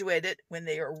graduate it, when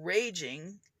they are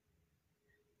raging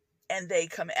and they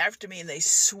come after me and they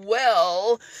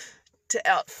swell to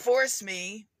outforce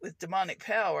me with demonic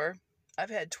power. I've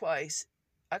had twice.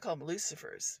 I call them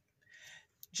Lucifers.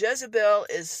 Jezebel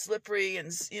is slippery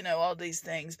and, all these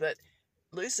things, but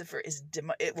Lucifer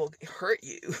it will hurt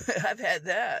you. I've had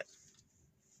that.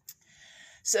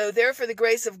 So there, for the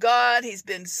grace of God, he's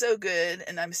been so good,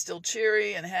 and I'm still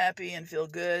cheery and happy and feel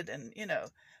good, and,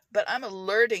 but I'm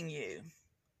alerting you.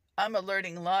 I'm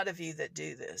alerting a lot of you that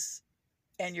do this,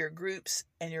 and your groups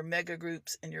and your mega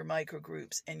groups and your micro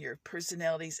groups and your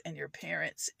personalities and your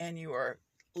parents and your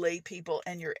lay people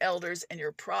and your elders and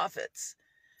your prophets.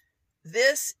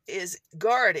 This is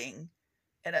guarding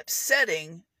and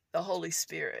upsetting the Holy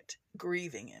Spirit,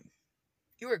 grieving him.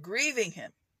 You are grieving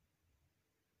him.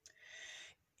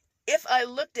 If I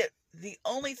looked at the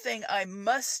only thing I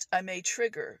may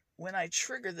trigger when I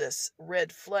trigger this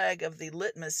red flag of the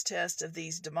litmus test of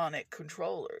these demonic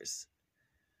controllers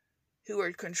who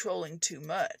are controlling too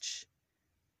much,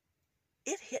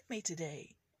 it hit me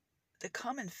today. The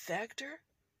common factor,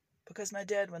 because my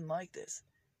dad wouldn't like this,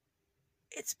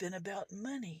 it's been about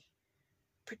money.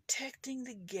 Protecting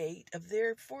the gate of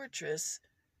their fortress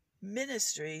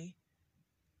ministry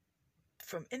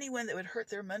from anyone that would hurt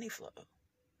their money flow.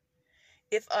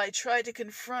 If I tried to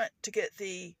confront to get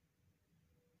the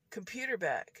computer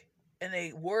back and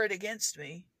they wore it against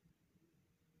me,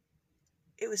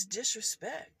 it was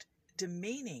disrespect,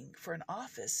 demeaning for an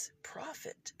office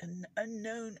prophet, an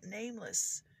unknown,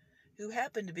 nameless, who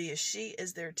happened to be a she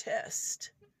as their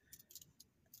test.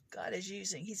 God is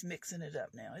he's mixing it up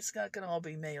now. It's not going to all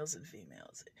be males and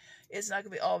females. It's not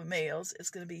going to be all males. It's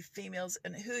going to be females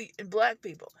and black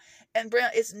people. And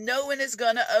brown. No one is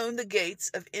going to own the gates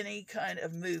of any kind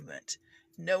of movement.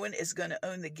 No one is going to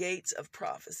own the gates of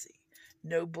prophecy.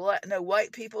 No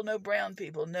white people, no brown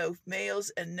people, no males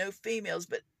and no females,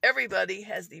 but everybody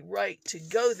has the right to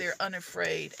go there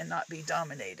unafraid and not be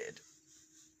dominated.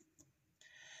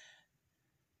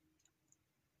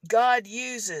 God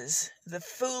uses the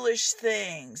foolish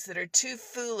things that are too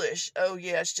foolish. Oh,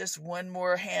 yes, just one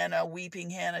more Hannah,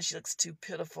 weeping Hannah. She looks too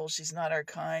pitiful. She's not our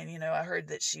kind. I heard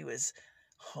that she was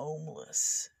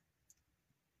homeless.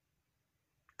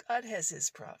 God has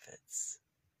his prophets.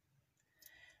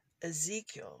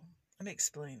 Ezekiel, let me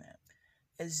explain that.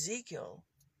 Ezekiel,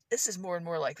 this is more and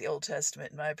more like the Old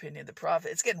Testament, in my opinion, the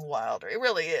prophet. It's getting wilder. It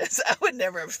really is. I would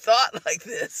never have thought like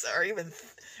this or even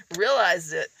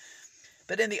realized it.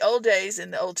 But in the old days,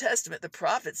 in the Old Testament, the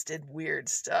prophets did weird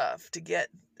stuff to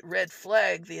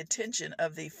flag the attention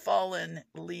of the fallen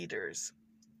leaders.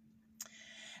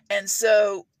 And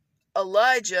so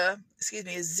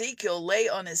Ezekiel lay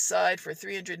on his side for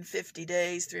 350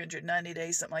 days, 390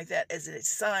 days, something like that, as a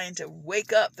sign to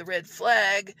wake up the red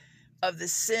flag of the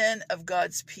sin of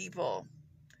God's people.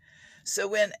 So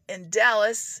when in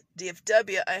Dallas,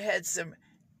 DFW, I had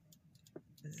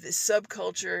the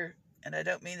subculture, and I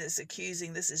don't mean this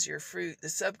accusing, this is your fruit. The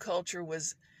subculture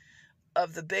was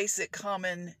of the basic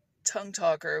common tongue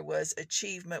talker was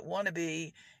achievement,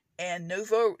 wannabe, and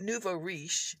nouveau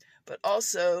riche, but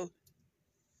also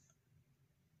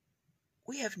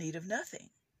we have need of nothing.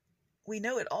 We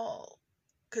know it all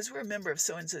because we're a member of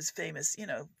so-and-so's famous,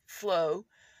 flow.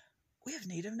 We have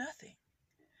need of nothing.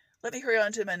 Let me hurry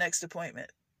on to my next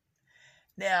appointment.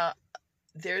 Now,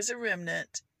 there's a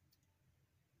remnant,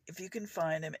 if you can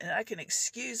find them, and I can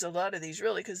excuse a lot of these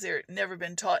really because they're never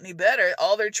been taught any better.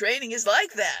 All their training is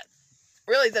like that.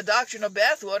 Really, the doctrinal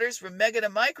bathwaters from mega to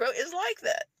micro is like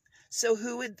that. So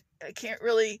I can't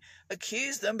really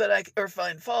accuse them or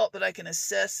find fault, but I can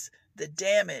assess the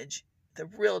damage, the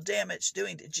real damage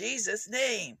doing to Jesus'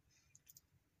 name.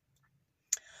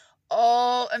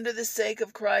 All under the sake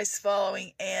of Christ's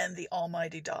following and the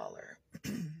almighty dollar.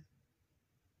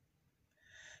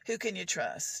 Who can you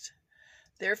trust?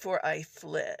 Therefore I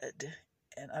fled,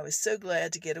 and I was so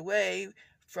glad to get away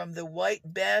from the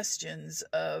white bastions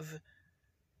of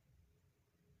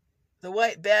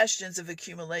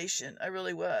accumulation. I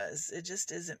really was. It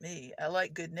just isn't me. I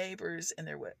like good neighbors, and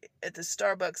at the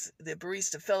Starbucks, the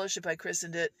barista fellowship, I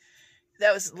christened it,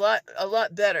 That was a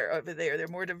lot better over there. They're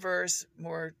more diverse,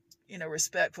 more,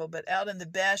 respectful. But out in the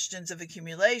bastions of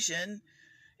accumulation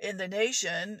in the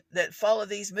nation that follow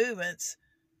these movements,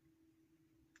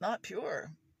 not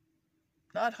pure,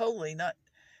 not holy, not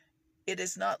it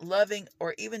is not loving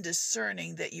or even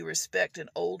discerning that you respect an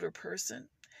older person.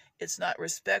 It's not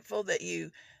respectful that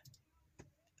you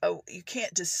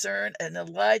can't discern an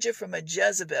Elijah from a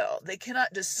Jezebel. They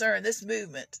cannot discern this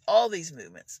movement, all these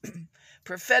movements.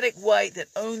 Prophetic white that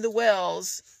own the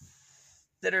wells,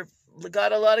 that are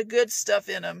got a lot of good stuff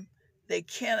in them. They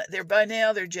can't. By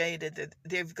now they're jaded.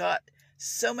 They've got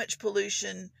so much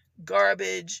pollution,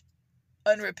 garbage,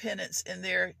 unrepentance in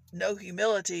there, no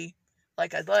humility,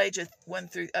 like Elijah 1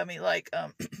 through. I mean, like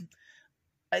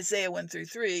Isaiah 1 through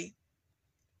 3,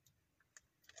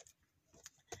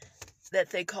 that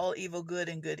they call evil good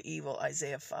and good evil.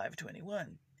 Isaiah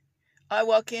 5:21. I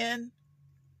walk in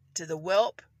to the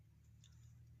Welp.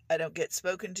 I don't get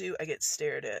spoken to. I get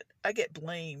stared at. I get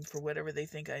blamed for whatever they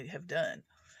think I have done.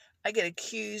 I get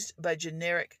accused by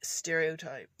generic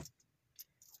stereotype.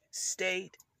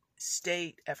 State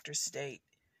after state.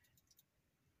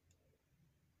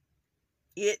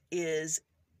 It is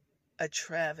a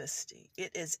travesty.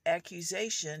 It is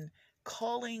accusation,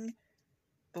 calling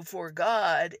before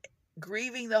God,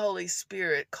 grieving the Holy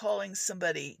Spirit, calling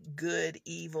somebody good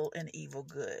evil and evil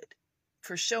good,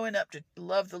 for showing up to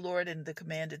love the Lord in the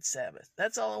commanded Sabbath.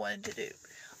 That's all I wanted to do.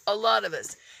 A lot of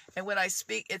us. And when I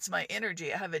speak, it's my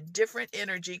energy. I have a different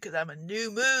energy because I'm a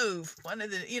new move. One of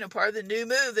the, part of the new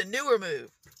move, the newer move.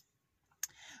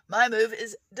 My move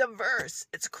is diverse.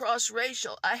 It's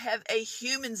cross-racial. I have a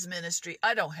humans ministry.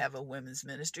 I don't have a women's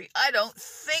ministry. I don't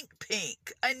think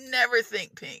pink. I never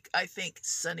think pink. I think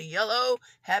sunny yellow,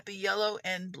 happy yellow,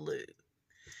 and blue.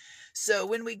 So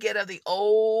when we get out of the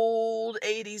old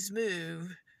 80s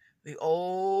move, the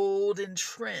old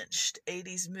entrenched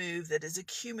 80s move that is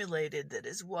accumulated, that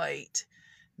is white,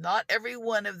 not every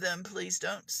one of them, please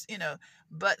don't,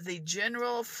 but the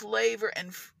general flavor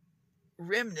and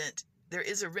remnant, there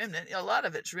is a remnant, a lot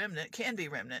of it's remnant, can be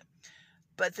remnant,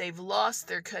 but they've lost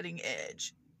their cutting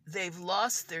edge. They've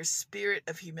lost their spirit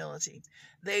of humility.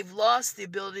 They've lost the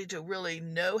ability to really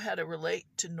know how to relate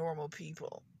to normal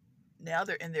people. Now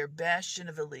they're in their bastion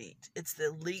of elite. It's the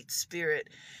elite spirit.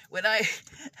 When I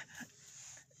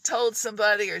told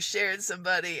somebody or shared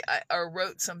somebody or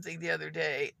wrote something the other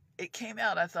day, it came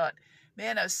out. I thought,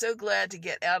 man, I was so glad to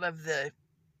get out of the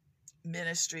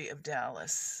ministry of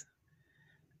Dallas.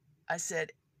 I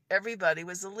said, everybody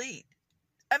was elite.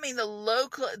 I mean,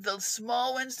 the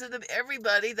small ones to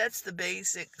everybody, that's the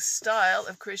basic style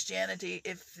of Christianity.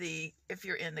 If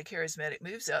you're in the charismatic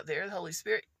moves out there, the Holy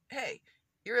Spirit, hey,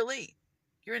 you're elite.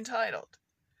 You're entitled.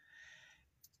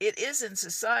 It is in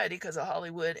society because of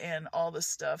Hollywood and all the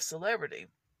stuff, celebrity.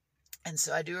 And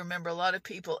so I do remember a lot of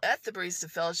people at the Barista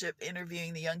Fellowship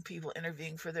interviewing the young people,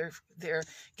 interviewing for their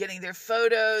getting their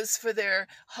photos for their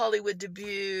Hollywood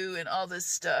debut and all this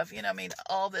stuff.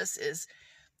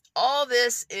 All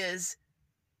this is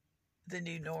the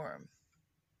new norm.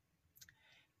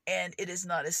 And it is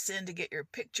not a sin to get your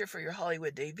picture for your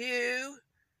Hollywood debut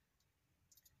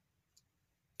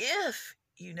if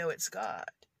you know it's God,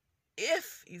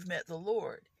 if you've met the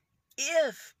Lord,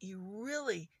 if you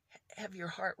really have your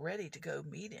heart ready to go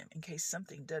meet him in case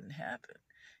something doesn't happen,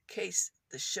 in case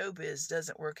the showbiz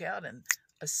doesn't work out and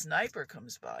a sniper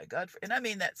comes by. And I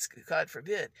mean, that's God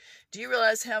forbid. Do you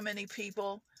realize how many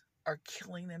people are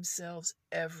killing themselves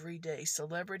every day?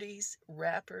 Celebrities,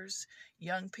 rappers,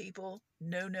 young people,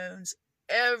 no-knowns,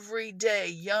 every day,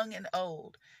 young and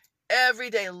old. Every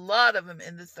day, a lot of them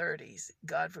in the 30s.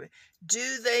 God forbid.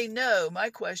 Do they know? My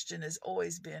question has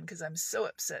always been, because I'm so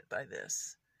upset by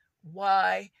this.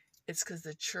 Why? It's because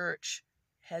the church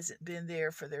hasn't been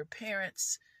there for their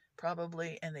parents,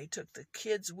 probably, and they took the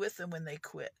kids with them when they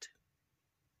quit.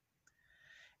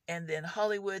 And then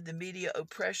Hollywood, the media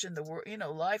oppression, the world,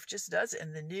 life just does it.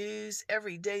 And the news,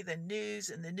 every day, the news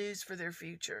and the news for their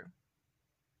future.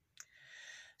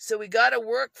 So we got to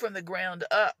work from the ground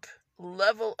up.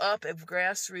 Level up of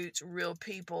grassroots, real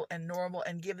people and normal,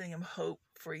 and giving them hope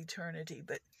for eternity.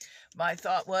 But my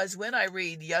thought was, when I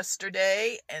read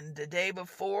yesterday and the day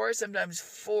before, sometimes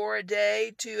 4 a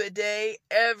day, 2 a day,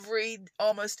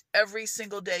 almost every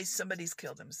single day, somebody's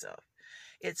killed himself.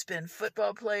 It's been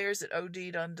football players that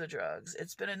OD'd on the drugs.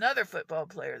 It's been another football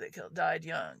player that died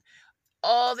young.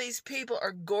 All these people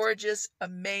are gorgeous,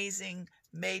 amazing,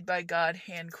 made by God,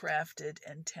 handcrafted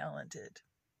and talented.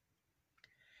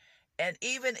 And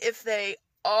even if they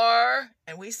are,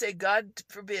 and we say God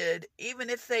forbid,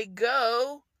 even if they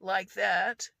go like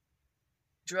that,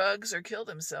 drugs or kill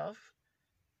themselves,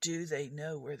 do they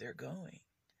know where they're going?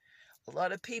 A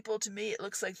lot of people, to me, it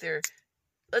looks like they're,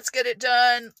 let's get it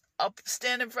done. I'll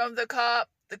stand in front of the cop.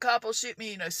 The cop will shoot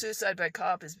me. Suicide by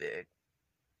cop is big.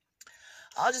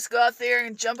 I'll just go out there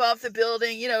and jump off the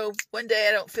building. One day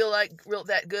I don't feel like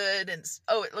that good, and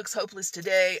it looks hopeless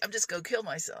today. I'm just going to kill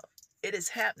myself. It is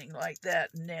happening like that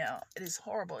now. It is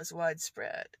horrible. It's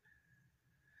widespread.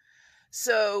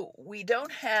 So we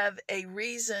don't have a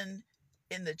reason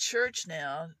in the church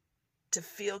now to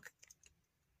feel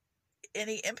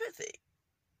any empathy.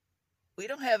 We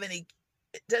don't have any.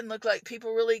 It doesn't look like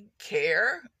people really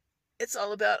care. It's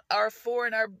all about our four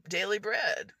and our daily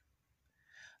bread.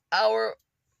 Our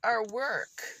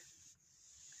work.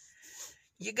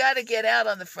 You got to get out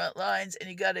on the front lines and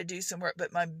you got to do some work.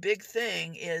 But my big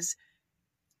thing is,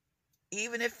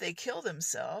 even if they kill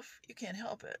themselves, you can't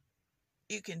help it.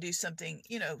 You can do something,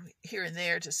 here and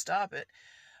there to stop it.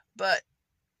 But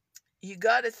you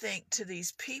got to think to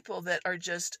these people that are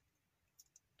just,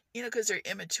 because they're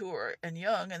immature and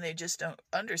young and they just don't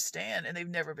understand and they've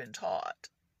never been taught.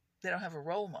 They don't have a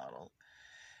role model.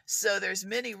 So there's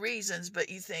many reasons, but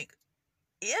you think,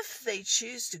 if they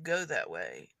choose to go that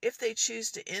way, if they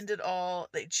choose to end it all,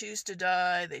 they choose to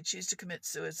die, they choose to commit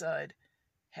suicide,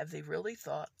 have they really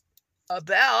thought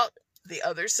about the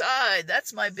other side?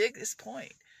 That's my biggest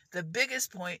point. The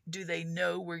biggest point, do they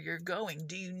know where you're going?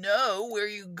 Do you know where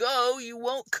you go? You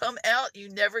won't come out. You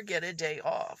never get a day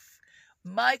off.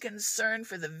 My concern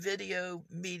for the video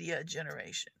media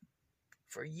generation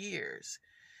for years,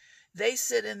 they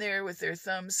sit in there with their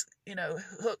thumbs,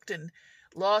 hooked and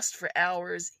lost for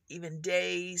hours, even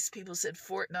days. People said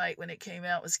Fortnite, when it came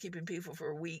out, was keeping people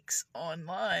for weeks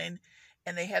online,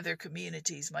 and they have their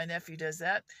communities. My nephew does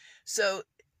that. So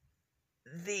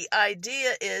the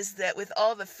idea is that with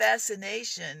all the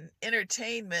fascination,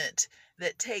 entertainment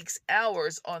that takes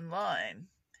hours online,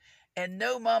 and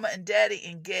no mama and daddy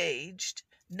engaged,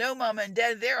 no mama and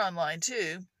daddy, they're online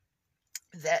too,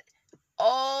 that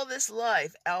all this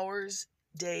life, hours,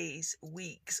 days,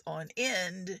 weeks on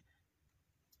end,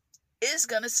 is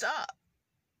going to stop.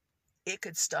 It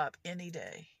could stop any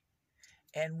day.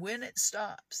 And when it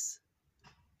stops,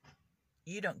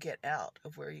 you don't get out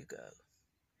of where you go.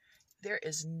 There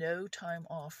is no time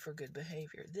off for good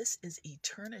behavior. This is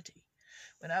eternity.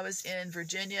 When I was in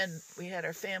Virginia and we had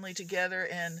our family together,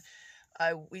 and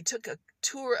we took a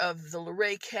tour of the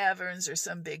Luray Caverns, or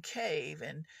some big cave,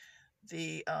 and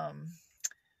they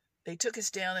took us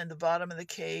down in the bottom of the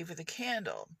cave with a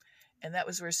candle. And that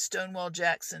was where Stonewall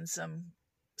Jackson, some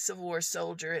Civil War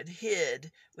soldier, had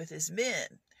hid with his men.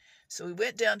 So we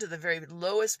went down to the very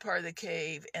lowest part of the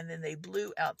cave, and then they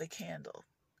blew out the candle.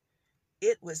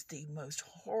 It was the most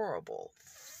horrible,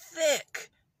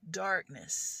 thick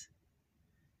darkness.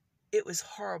 It was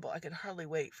horrible. I could hardly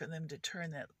wait for them to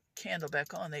turn that candle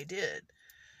back on. They did.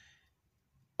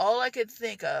 All I could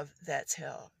think of, that's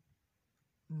hell.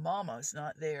 Mama's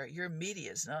not there. Your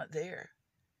media's not there.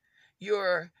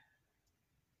 Your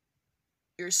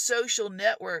social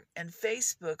network and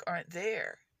Facebook aren't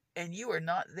there. And you are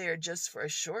not there just for a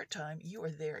short time. You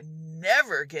are there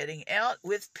never getting out,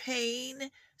 with pain,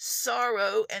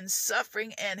 sorrow, and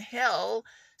suffering and hell,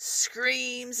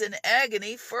 screams and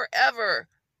agony forever.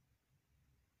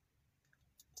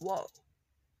 Whoa.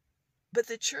 But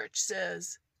the church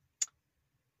says,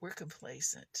 we're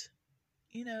complacent.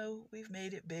 We've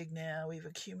made it big now. We've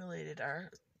accumulated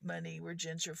our money. We're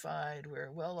gentrified.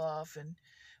 We're well off, and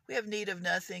we have need of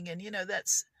nothing. And,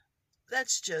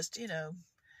 that's just,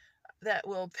 that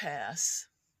will pass.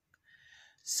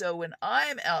 So when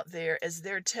I'm out there as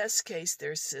their test case,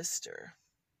 their sister,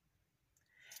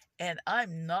 and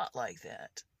I'm not like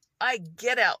that. I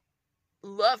get out,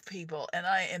 love people, and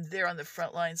I am there on the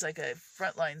front lines, like a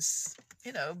frontlines,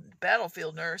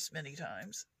 battlefield nurse many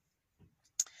times.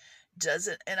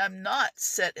 And I'm not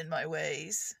set in my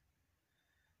ways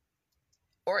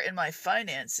or in my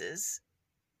finances,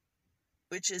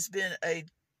 which has been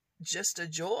just a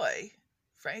joy,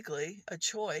 frankly, a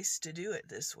choice to do it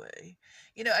this way.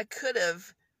 I could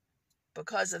have,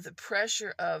 because of the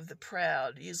pressure of the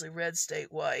proud, usually red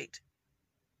state white,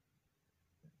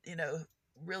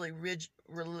 really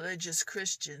religious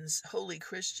Christians, holy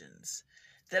Christians,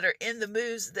 that are in the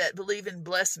moves, that believe in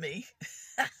bless me,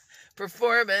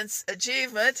 performance,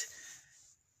 achievement.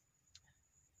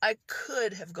 I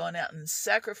could have gone out and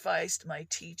sacrificed my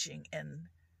teaching and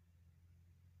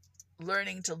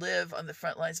learning to live on the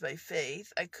front lines by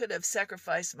faith. I could have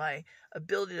sacrificed my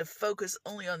ability to focus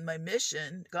only on my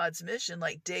mission, God's mission,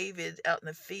 like David out in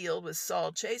the field with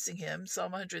Saul chasing him.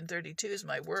 Psalm 132 is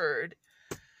my word.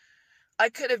 I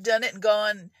could have done it and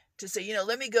gone to say, you know,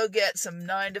 let me go get some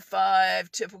 9 to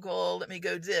 5 typical, let me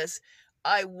go this.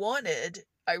 I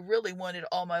really wanted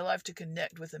all my life to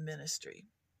connect with a ministry.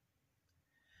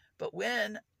 But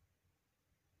when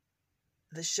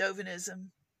the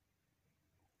chauvinism,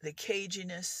 the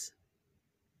caginess,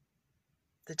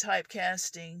 the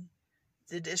typecasting,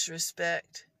 the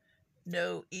disrespect,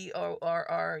 no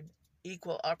EORR,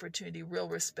 equal opportunity, real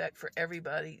respect for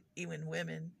everybody, even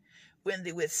women, when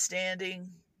the withstanding,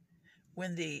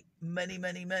 when the money,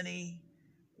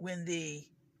 when the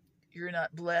you're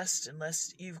not blessed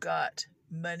unless you've got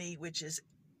money, which is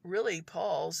really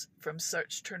Paul's from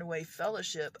such turn away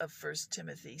fellowship of 1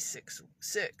 Timothy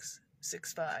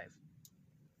 6:5.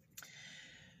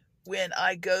 When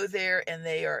I go there and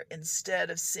they are, instead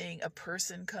of seeing a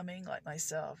person coming like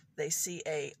myself, they see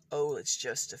oh, it's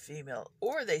just a female.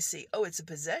 Or they see, oh, it's a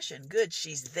possession. Good,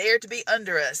 she's there to be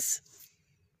under us.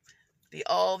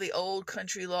 All the old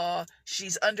country law,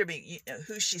 she's under me. You know,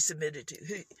 who's she submitted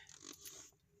to?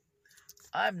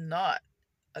 I'm not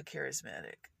a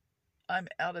charismatic. I'm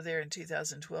out of there in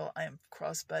 2012. I am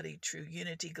cross-body, true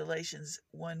unity, Galatians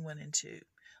 1:1 and 2.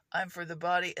 I'm for the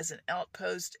body as an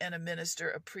outpost and a minister,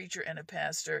 a preacher and a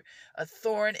pastor, a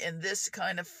thorn in this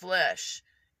kind of flesh,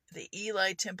 the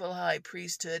Eli Temple high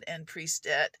priesthood and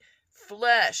priestette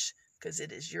flesh, because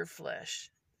it is your flesh.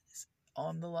 It's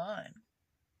on the line.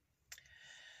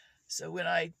 So when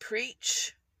I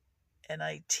preach and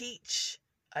I teach,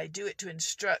 I do it to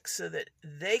instruct so that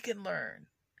they can learn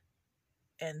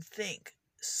and think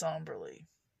somberly.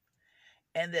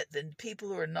 And that the people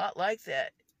who are not like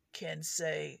that can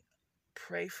say,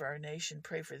 pray for our nation,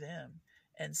 pray for them,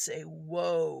 and say,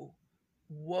 woe,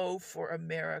 woe for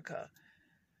America.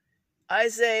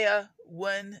 Isaiah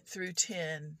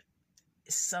 1-10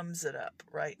 sums it up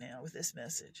right now with this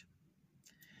message.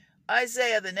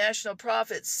 Isaiah, the national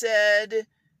prophet, said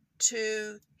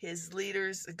to his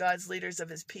leaders, God's leaders of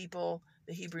his people,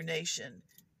 the Hebrew nation,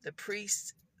 the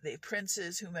priests, the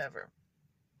princes, whomever,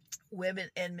 women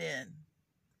and men,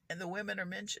 and the women are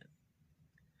mentioned.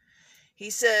 He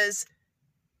says,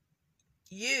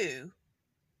 you,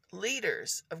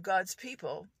 leaders of God's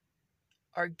people,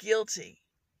 are guilty.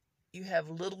 You have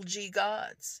little g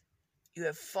gods. You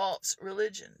have false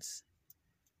religions.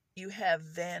 You have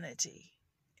vanity.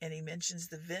 And he mentions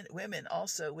the women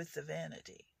also with the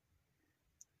vanity.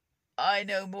 I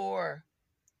know more.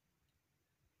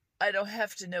 I don't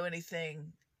have to know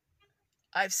anything.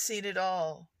 I've seen it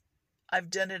all. I've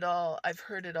done it all. I've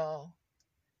heard it all.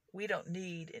 We don't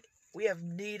need it. We have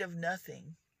need of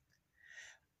nothing.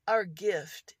 Our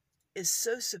gift is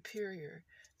so superior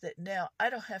that now I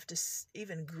don't have to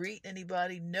even greet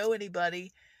anybody, know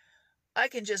anybody. I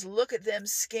can just look at them,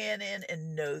 scan in,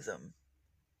 and know them.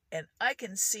 And I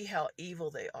can see how evil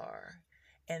they are.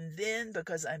 And then,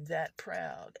 because I'm that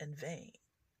proud and vain,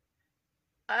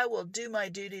 I will do my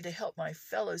duty to help my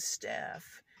fellow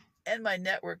staff and my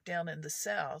network down in the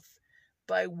South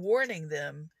by warning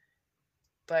them,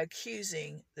 by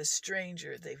accusing the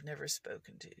stranger they've never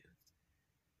spoken to.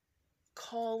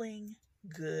 Calling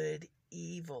good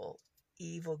evil,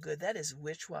 evil good. That is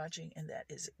witch watching, and that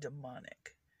is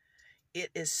demonic. It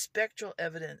is spectral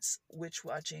evidence, witch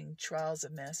watching, trials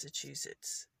of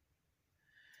Massachusetts.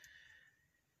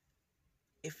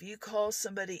 If you call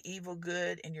somebody evil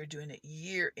good and you're doing it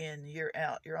year in, year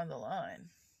out, you're on the line.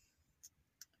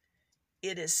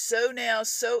 It is so now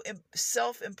so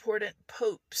self-important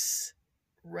popes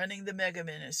running the mega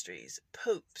ministries,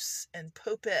 popes and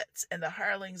popettes and the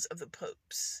hirelings of the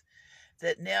popes,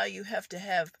 that now you have to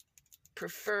have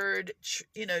preferred,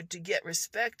 to get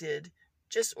respected.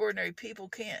 Just ordinary people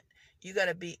can't. You got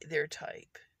to be their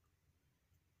type.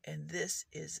 And this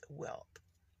is Welp.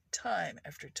 Time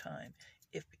after time.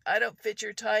 If I don't fit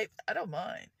your type, I don't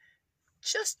mind.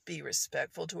 Just be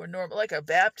respectful to a normal, like a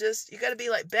Baptist. You got to be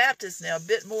like Baptist now, a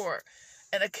bit more.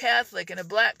 And a Catholic and a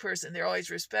black person, they're always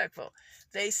respectful.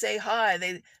 They say hi.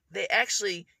 They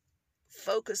actually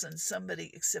focus on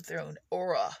somebody except their own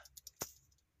aura.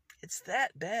 It's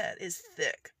that bad. It's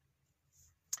thick.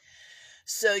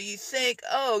 So you think,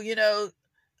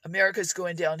 America's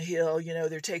going downhill,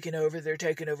 they're taking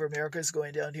over, America's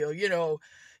going downhill,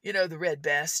 the red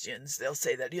bastions, they'll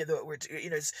say that,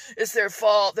 it's their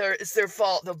fault,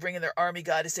 they'll bring in their army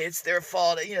guy to say it's their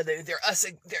fault,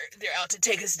 they're out to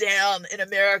take us down in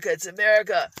America, it's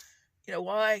America. You know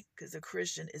why? Because the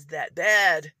Christian is that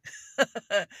bad.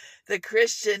 The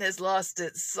Christian has lost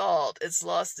its salt. It's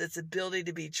lost its ability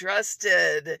to be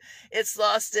trusted. It's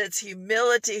lost its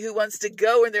humility. Who wants to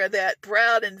go when they're that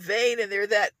proud and vain and they're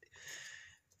that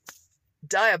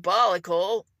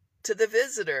diabolical to the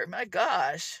visitor? My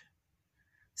gosh.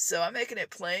 So I'm making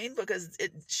it plain because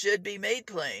it should be made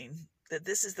plain that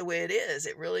this is the way it is.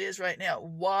 It really is right now.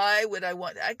 Why would I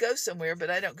go somewhere, but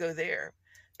I don't go there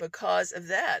because of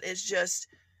that. It's just,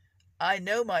 I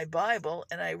know my Bible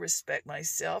and I respect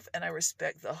myself and I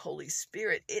respect the Holy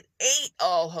Spirit. It ain't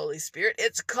all Holy Spirit.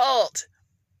 It's cult.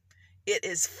 It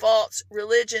is false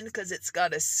religion because it's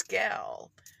got a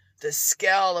scowl. The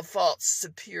scowl of false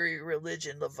superior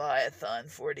religion, Leviathan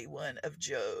 41 of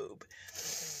Job.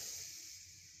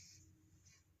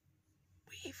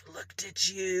 We've looked at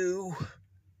you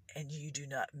and you do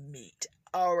not meet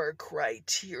our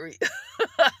criteria.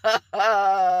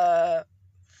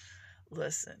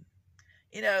 Listen,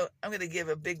 I'm going to give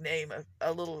a big name,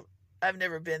 a little, I've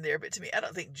never been there, but to me, I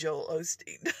don't think Joel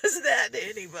Osteen does that to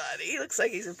anybody. He looks like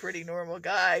he's a pretty normal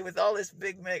guy with all this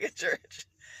big mega church.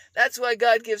 That's why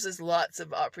God gives us lots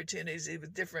of opportunities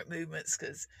with different movements,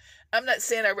 because I'm not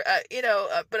saying,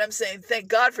 but I'm saying thank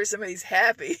God for somebody's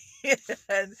happy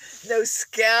and no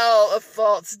scowl of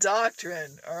false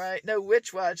doctrine, all right? No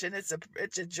witch watch, and it's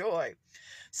a joy.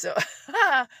 So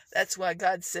that's why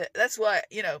God said, that's why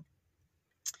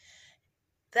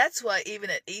even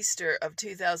at Easter of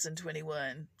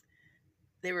 2021,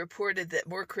 they reported that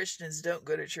more Christians don't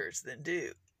go to church than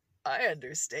do. I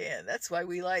understand. That's why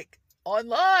we like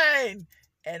online.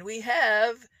 And we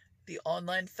have the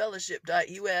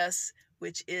onlinefellowship.us,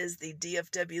 which is the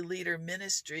DFW Leader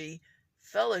Ministry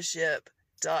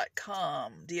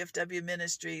Fellowship.com.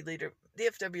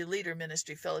 DFW Leader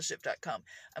Ministry Fellowship.com.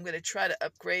 I'm going to try to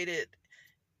upgrade it.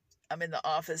 I'm in the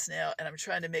office now, and I'm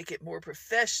trying to make it more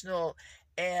professional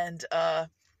and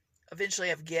eventually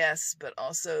have guests, but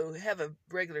also have a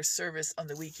regular service on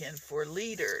the weekend for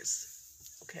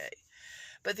leaders. Okay.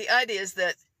 But the idea is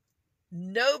that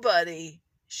nobody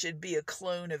should be a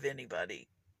clone of anybody.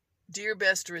 Do your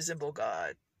best to resemble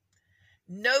God.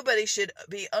 Nobody should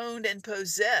be owned and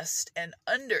possessed and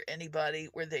under anybody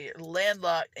where they are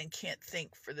landlocked and can't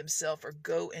think for themselves or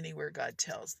go anywhere God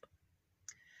tells them.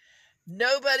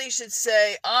 Nobody should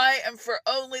say, I am for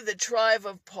only the tribe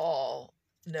of Paul.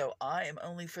 No, I am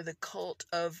only for the cult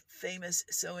of famous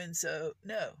so-and-so.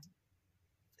 No,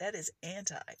 that is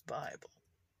anti-Bible.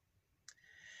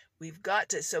 We've got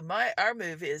to, so our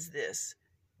move is this.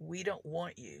 We don't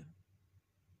want you.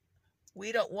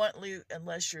 We don't want you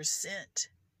unless you're sent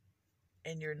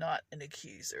and you're not an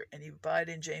accuser. And you abide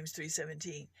in James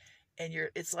 3:17. And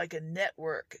it's like a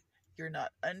network. You're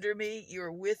not under me,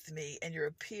 you're with me, and you're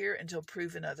a peer until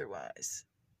proven otherwise.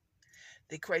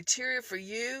 The criteria for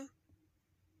you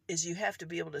is you have to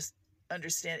be able to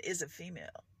understand is a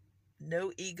female.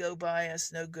 No ego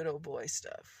bias, no good old boy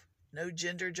stuff. No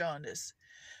gender jaundice.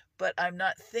 But I'm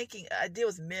not thinking, I deal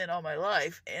with men all my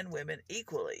life and women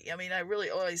equally. I mean, I really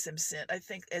always am sent. I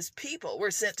think as people, we're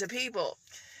sent to people.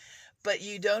 But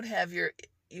you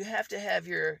have to have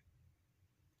your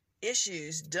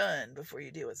issues done before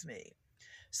you deal with me.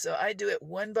 So I do it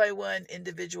one by one,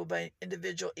 individual by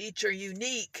individual. Each are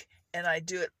unique, and I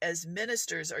do it as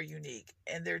ministers are unique,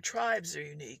 and their tribes are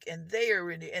unique, and they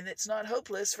are unique. And it's not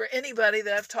hopeless for anybody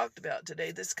that I've talked about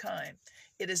today, this kind.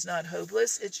 It is not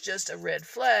hopeless. It's just a red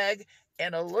flag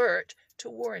and alert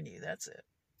to warn you. That's it.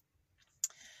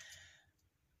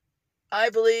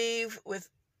 I believe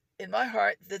in my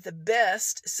heart that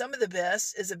some of the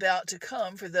best is about to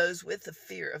come for those with the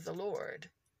fear of the Lord.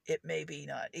 It may be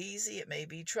not easy, it may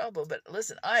be trouble, but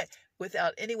listen,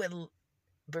 without anyone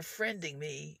befriending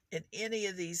me in any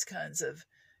of these kinds of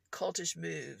cultish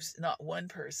moves, not one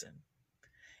person.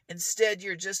 Instead,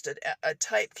 you're just a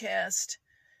typecast,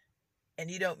 and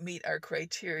you don't meet our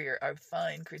criteria, our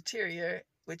fine criteria,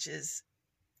 which is,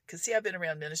 because see, I've been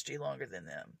around ministry longer than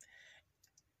them.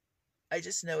 I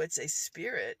just know it's a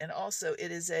spirit, and also it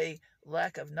is a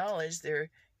lack of knowledge. They're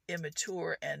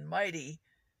immature and mighty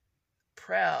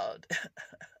proud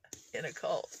in a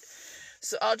cult.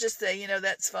 So I'll just say,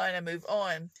 that's fine, I move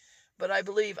on. But I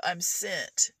believe I'm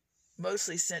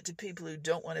mostly sent to people who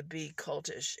don't want to be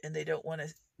cultish, and they don't want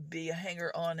to be a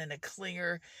hanger-on and a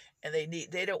clinger, and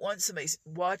they don't want somebody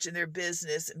watching their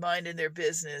business, minding their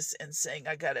business, and saying,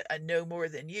 I know more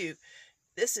than you.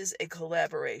 This is a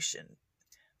collaboration.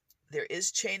 There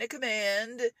is chain of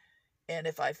command, and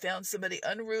if I found somebody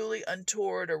unruly,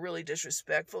 untoward, or really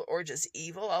disrespectful, or just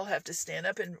evil, I'll have to stand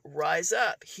up and rise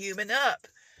up, human up.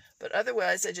 But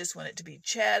otherwise, I just want it to be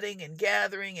chatting and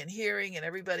gathering and hearing and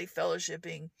everybody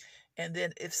fellowshipping. And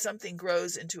then if something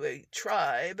grows into a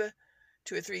tribe,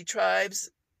 2 or 3 tribes,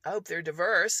 I hope they're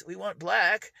diverse. We want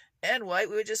black and white.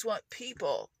 We would just want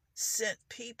people, sent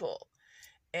people.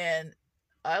 And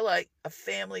I like a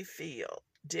family feel.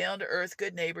 Down to earth,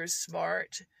 good neighbors,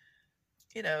 smart,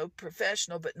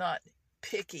 professional, but not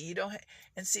picky. You don't,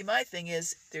 and see, my thing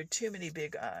is there are too many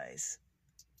big eyes.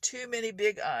 Too many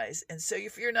big eyes. And so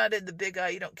if you're not in the big eye,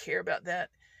 you don't care about that.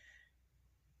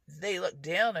 They look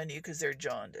down on you because they're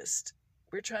jaundiced.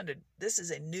 This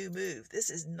is a new move. This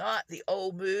is not the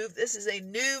old move. This is a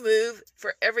new move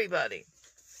for everybody.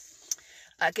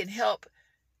 I can help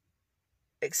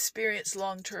experienced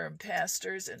long-term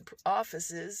pastors and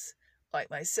offices like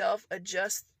myself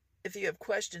adjust if you have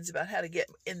questions about how to get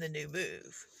in the new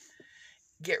move.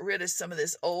 Get rid of some of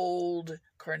this old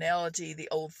carnality, the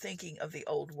old thinking of the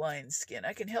old wineskin.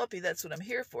 I can help you. That's what I'm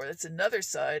here for. That's another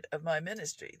side of my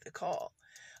ministry, the call.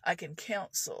 I can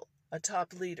counsel a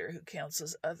top leader who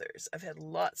counsels others. I've had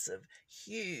lots of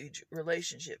huge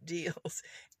relationship deals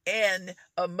and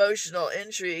emotional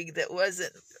intrigue that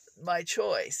wasn't my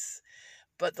choice,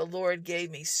 but the Lord gave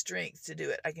me strength to do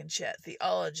it. I can chat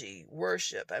theology,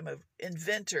 worship. I'm an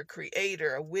inventor,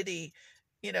 creator, a witty,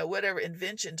 whatever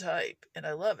invention type, and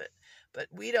I love it. But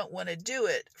we don't want to do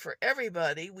it for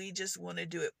everybody. We just want to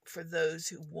do it for those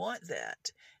who want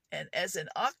that. And as an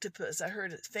octopus, I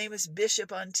heard a famous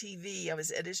bishop on TV. I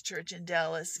was at his church in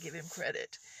Dallas, give him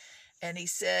credit. And he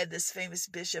said, this famous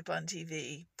bishop on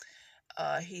TV,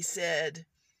 he said,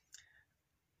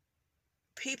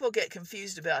 people get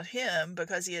confused about him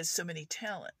because he has so many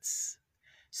talents,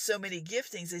 so many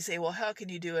giftings. They say, well, how can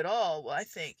you do it all? Well, I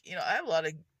think, I have a lot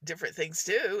of different things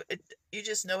too. You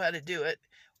just know how to do it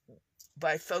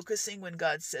by focusing when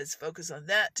God says, focus on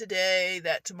that today,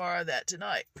 that tomorrow, that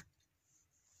tonight.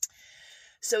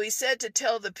 So he said to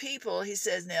tell the people, he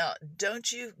says, now,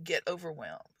 don't you get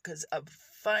overwhelmed, because a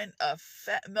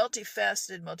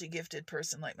multifaceted, multi-gifted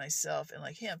person like myself and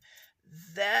like him,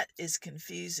 that is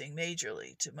confusing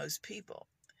majorly to most people,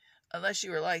 unless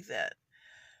you were like that.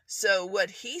 So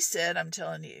what he said, I'm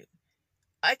telling you,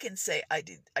 I can say, I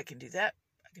can do that,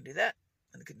 I can do that,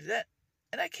 and I can do that,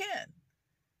 and I can.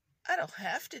 I don't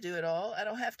have to do it all. I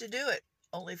don't have to do it,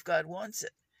 only if God wants it.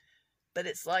 But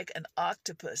it's like an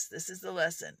octopus. This is the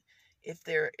lesson.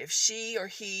 If she or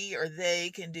he or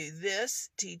they can do this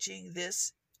teaching,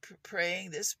 this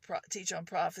praying, this teach on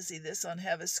prophecy, this on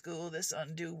have a school, this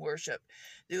on do worship,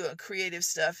 do a creative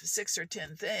stuff, 6 or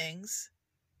 10 things,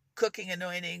 cooking,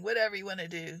 anointing, whatever you want to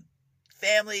do,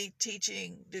 family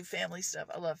teaching, do family stuff.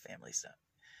 I love family stuff.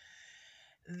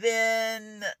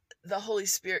 Then the Holy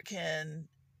Spirit can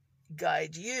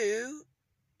guide you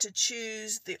to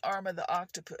choose the arm of the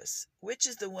octopus, which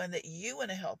is the one that you want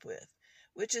to help with,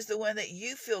 which is the one that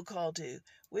you feel called to,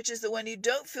 which is the one you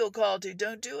don't feel called to.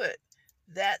 Don't do it.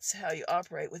 That's how you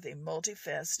operate with a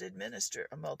multifaceted minister,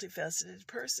 a multifaceted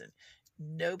person.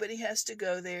 Nobody has to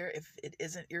go there if it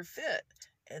isn't your fit.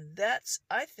 And that's,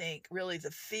 I think, really the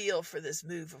feel for this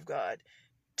move of God.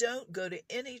 Don't go to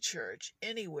any church,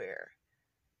 anywhere,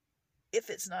 if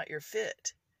it's not your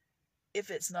fit. If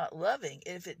it's not loving,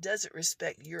 if it doesn't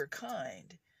respect your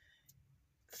kind,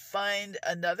 find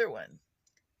another one.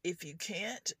 If you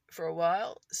can't for a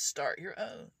while, start your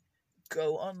own.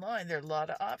 Go online. There are a lot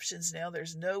of options now.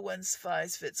 There's no one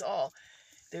size fits all.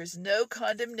 There's no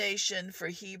condemnation for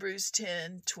Hebrews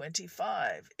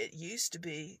 10:25. It used to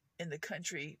be in the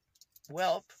country,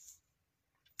 Welp,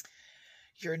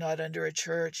 you're not under a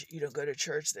church, you don't go to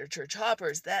church, they're church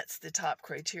hoppers. That's the top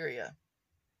criteria.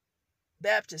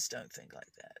 Baptists don't think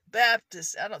like that.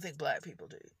 I don't think black people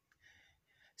do.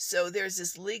 So there's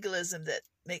this legalism that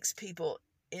makes people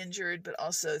injured, but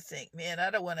also think, man,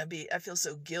 I feel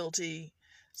so guilty.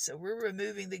 So we're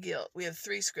removing the guilt. We have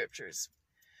 3 scriptures.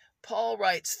 Paul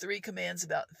writes 3 commands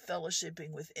about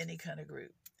fellowshipping with any kind of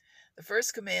group. The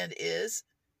first command is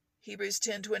Hebrews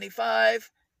 10:25.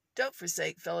 Don't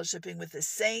forsake fellowshipping with the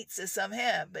saints as some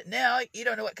have. But now you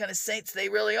don't know what kind of saints they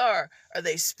really are. Are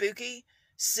they spooky,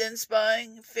 sin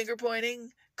spying, finger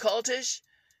pointing, cultish?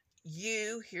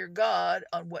 You hear God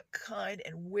on what kind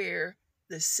and where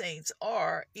the saints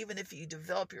are, even if you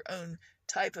develop your own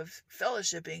type of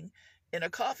fellowshipping in a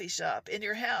coffee shop, in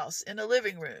your house, in a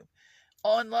living room,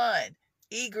 online,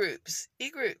 e-groups,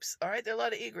 all right? There are a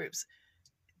lot of e-groups.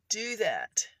 Do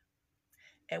that.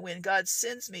 And when God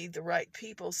sends me the right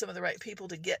people, some of the right people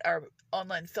to get our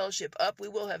online fellowship up, we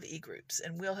will have e-groups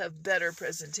and we'll have better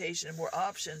presentation and more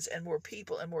options and more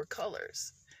people and more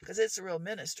colors, because it's a real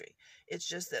ministry. It's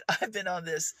just that I've been on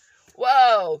this,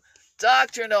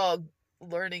 doctrinal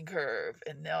learning curve.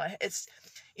 And now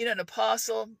an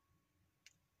apostle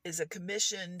is a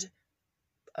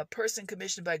person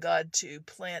commissioned by God to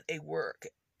plant a work,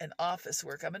 an office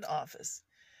work. I'm an office.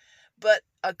 But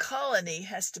a colony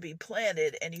has to be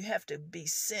planted, and you have to be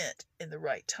sent in the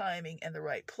right timing and the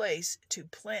right place to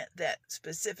plant that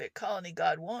specific colony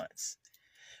God wants.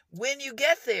 When you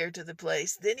get there to the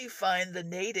place, then you find the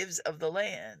natives of the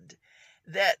land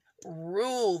that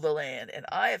rule the land. And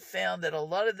I have found that a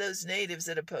lot of those natives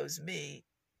that oppose me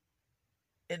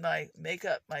in my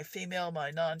makeup, my female,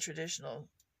 my non-traditional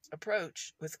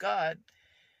approach with God,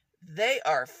 they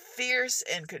are fierce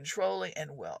and controlling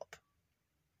and whelp.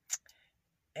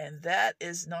 And that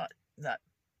is not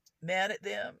mad at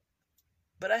them,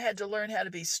 but I had to learn how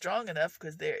to be strong enough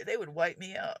because they would wipe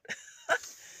me out.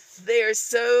 They are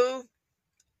so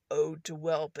ode to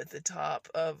Welp at the top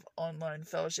of online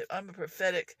fellowship. I'm a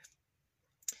prophetic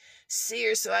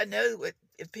seer, so I know what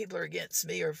if people are against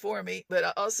me or for me, but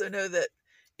I also know that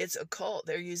it's occult.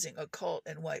 They're using occult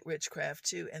and white witchcraft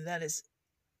too, and that is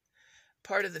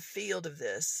part of the field of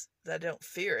this. That I don't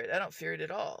fear it. I don't fear it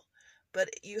at all. But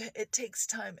it takes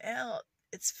time out.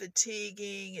 It's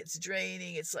fatiguing. It's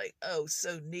draining. It's like, oh,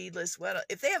 so needless.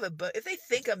 If they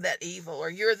think I'm that evil or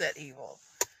you're that evil,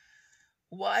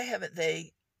 why haven't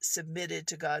they submitted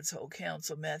to God's whole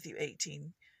counsel, Matthew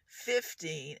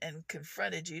 18:15, and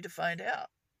confronted you to find out?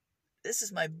 This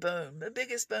is my bone. The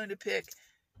biggest bone to pick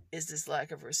is this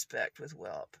lack of respect with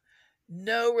Welp.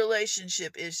 No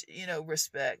relationship is,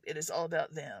 respect. It is all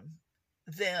about them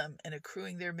and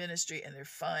accruing their ministry and their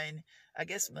fine, I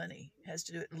guess money has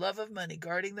to do it. Love of money,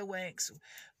 guarding the banks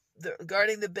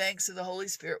of the Holy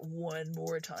Spirit. One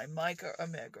more time, mega to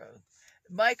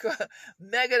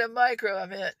micro, I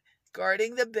meant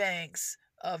guarding the banks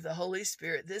of the Holy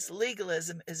Spirit. This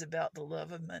legalism is about the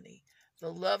love of money.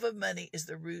 The love of money is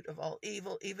the root of all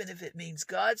evil, even if it means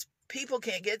God's people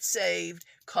can't get saved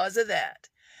because of that.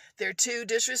 They're too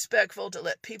disrespectful to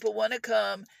let people want to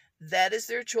come. That is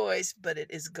their choice, but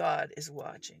it is God is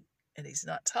watching, and he's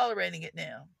not tolerating it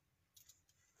now.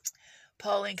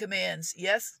 Pauline commands,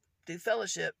 yes, do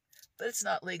fellowship, but it's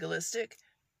not legalistic.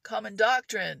 Common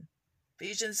doctrine,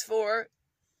 Ephesians 4,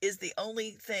 is the only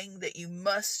thing that you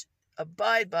must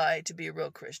abide by to be a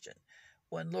real Christian.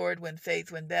 One Lord, one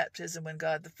faith, one baptism, one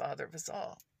God, the Father of us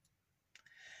all.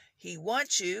 He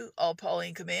wants you, all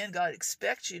Pauline command, God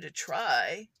expects you to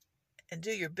try and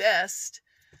do your best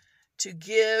to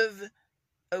give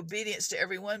obedience to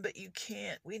everyone, but you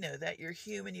can't. We know that. You're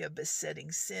human. You have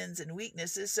besetting sins and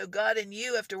weaknesses. So God and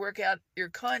you have to work out your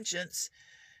conscience.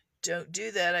 Don't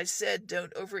do that. I said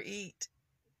don't overeat.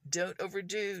 Don't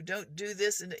overdo. Don't do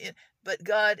this. But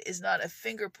God is not a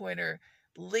finger pointer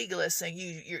legalist saying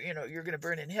you're going to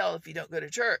burn in hell if you don't go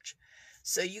to church.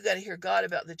 So you got to hear God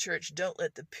about the church. Don't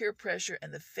let the peer pressure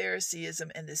and the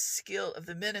Phariseeism and the skill of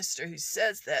the minister who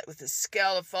says that with a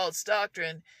scowl of false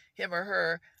doctrine, him or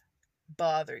her,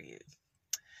 bother you.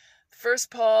 First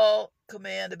Paul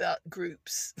command about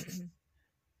groups,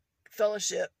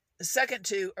 fellowship. The second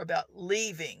two are about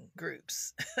leaving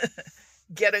groups,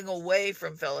 getting away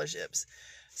from fellowships.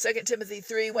 2 Timothy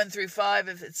 3:1-5,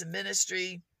 if it's a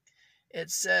ministry, it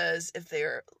says if they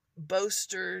are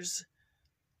boasters,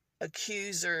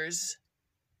 accusers,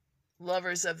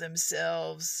 lovers of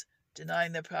themselves,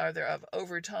 denying the power thereof.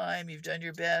 Over time, you've done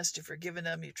your best, you've forgiven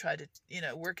them, you've tried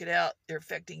to, work it out. They're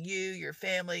affecting you, your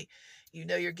family.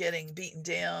 You're getting beaten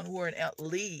down, worn out.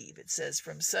 Leave. It says,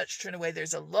 from such turn away.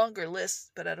 There's a longer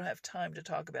list, but I don't have time to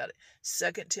talk about it.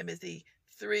 2 Timothy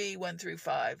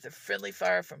 3:1-5. The friendly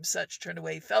fire, from such turn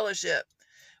away. Fellowship,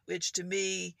 which to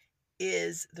me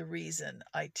is the reason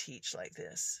I teach like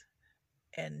this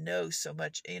and know so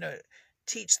much,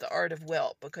 teach the art of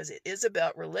Welp, because it is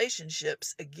about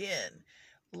relationships again.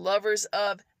 Lovers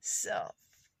of self,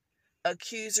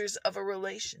 accusers of a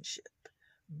relationship,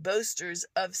 boasters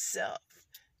of self.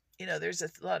 There's a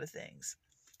lot of things.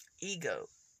 Ego.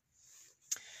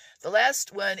 The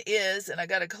last one is, and I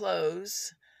got to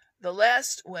close, the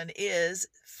last one is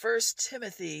 1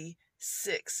 Timothy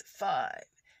 6:5.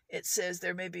 It says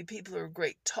there may be people who are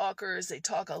great talkers, they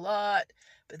talk a lot,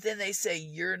 but then they say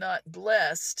you're not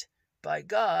blessed by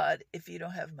God if you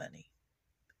don't have money.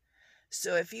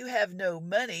 So if you have no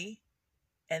money,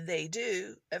 and they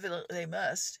do, evidently they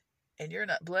must, and you're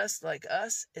not blessed like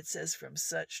us, it says from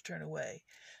such turn away.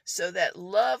 So that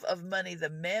love of money, the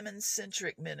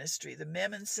mammon-centric ministry, the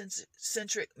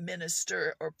mammon-centric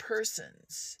minister or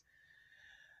persons,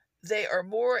 they are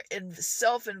more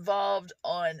self-involved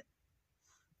on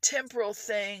temporal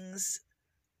things,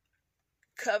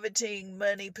 coveting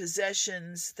money,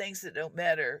 possessions, things that don't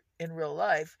matter in real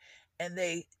life, and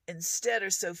they instead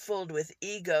are so filled with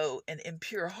ego and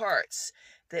impure hearts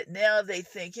that now they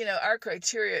think, our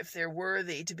criteria, if they're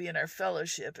worthy to be in our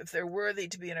fellowship, if they're worthy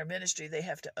to be in our ministry, they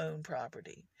have to own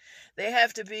property. They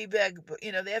have to be they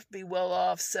have to be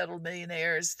well-off, settled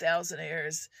millionaires,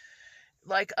 thousandaires,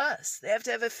 like us. They have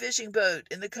to have a fishing boat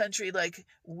in the country like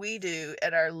we do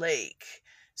at our lake.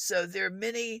 So there are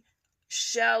many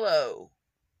shallow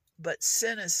but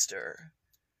sinister,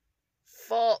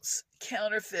 false,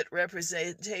 counterfeit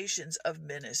representations of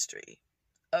ministry,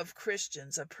 of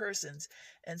Christians, of persons.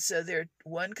 And so there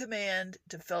one command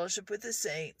to fellowship with the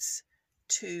saints,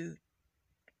 two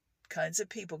kinds of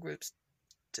people groups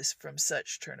to from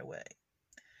such turn away.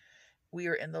 We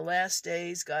are in the last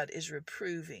days. God is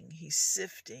reproving. He's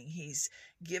sifting. He's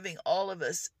giving all of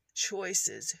us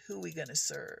choices. Who are we going to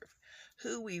serve?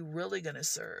 Who are we really going to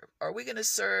serve? Are we going to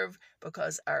serve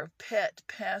because our pet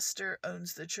pastor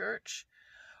owns the church?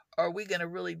 Are we going to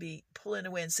really be pulling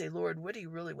away and say, Lord, what do you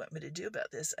really want me to do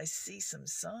about this? I see some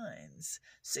signs,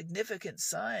 significant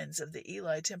signs of the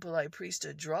Eli Temple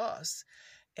priesthood dross.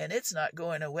 And it's not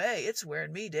going away. It's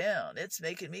wearing me down. It's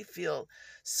making me feel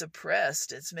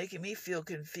suppressed. It's making me feel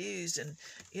confused. And,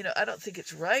 I don't think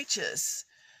it's righteous.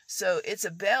 So it's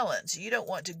a balance. You don't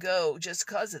want to go just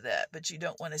because of that, but you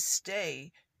don't want to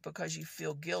stay because you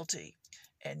feel guilty.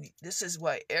 And this is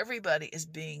why everybody is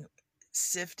being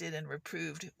sifted and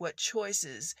reproved. What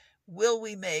choices will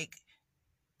we make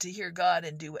to hear God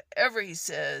and do whatever he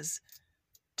says?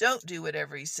 Don't do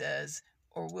whatever he says.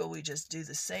 Or will we just do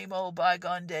the same old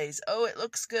bygone days? Oh, it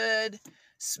looks good,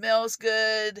 smells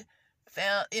good,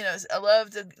 I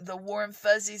love the warm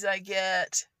fuzzies I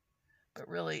get. But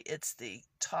really, it's the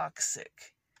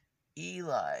toxic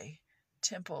Eli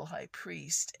temple high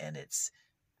priest, and it's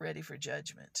ready for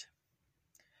judgment.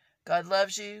 God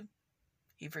loves you.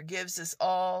 He forgives us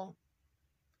all.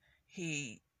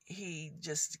 He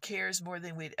just cares more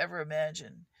than we'd ever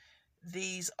imagine.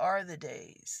 These are the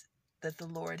days that the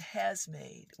Lord has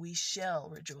made. We shall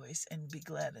rejoice and be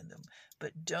glad in them.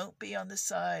 But don't be on the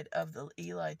side of the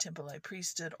Eli temple high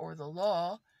priesthood or the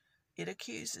law. It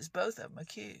accuses, both of them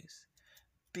accuse.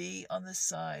 Be on the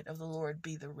side of the Lord.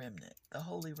 Be the remnant, the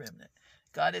holy remnant.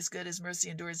 God is good. His mercy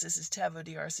endures. This is Tavo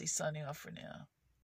DRC signing off for now.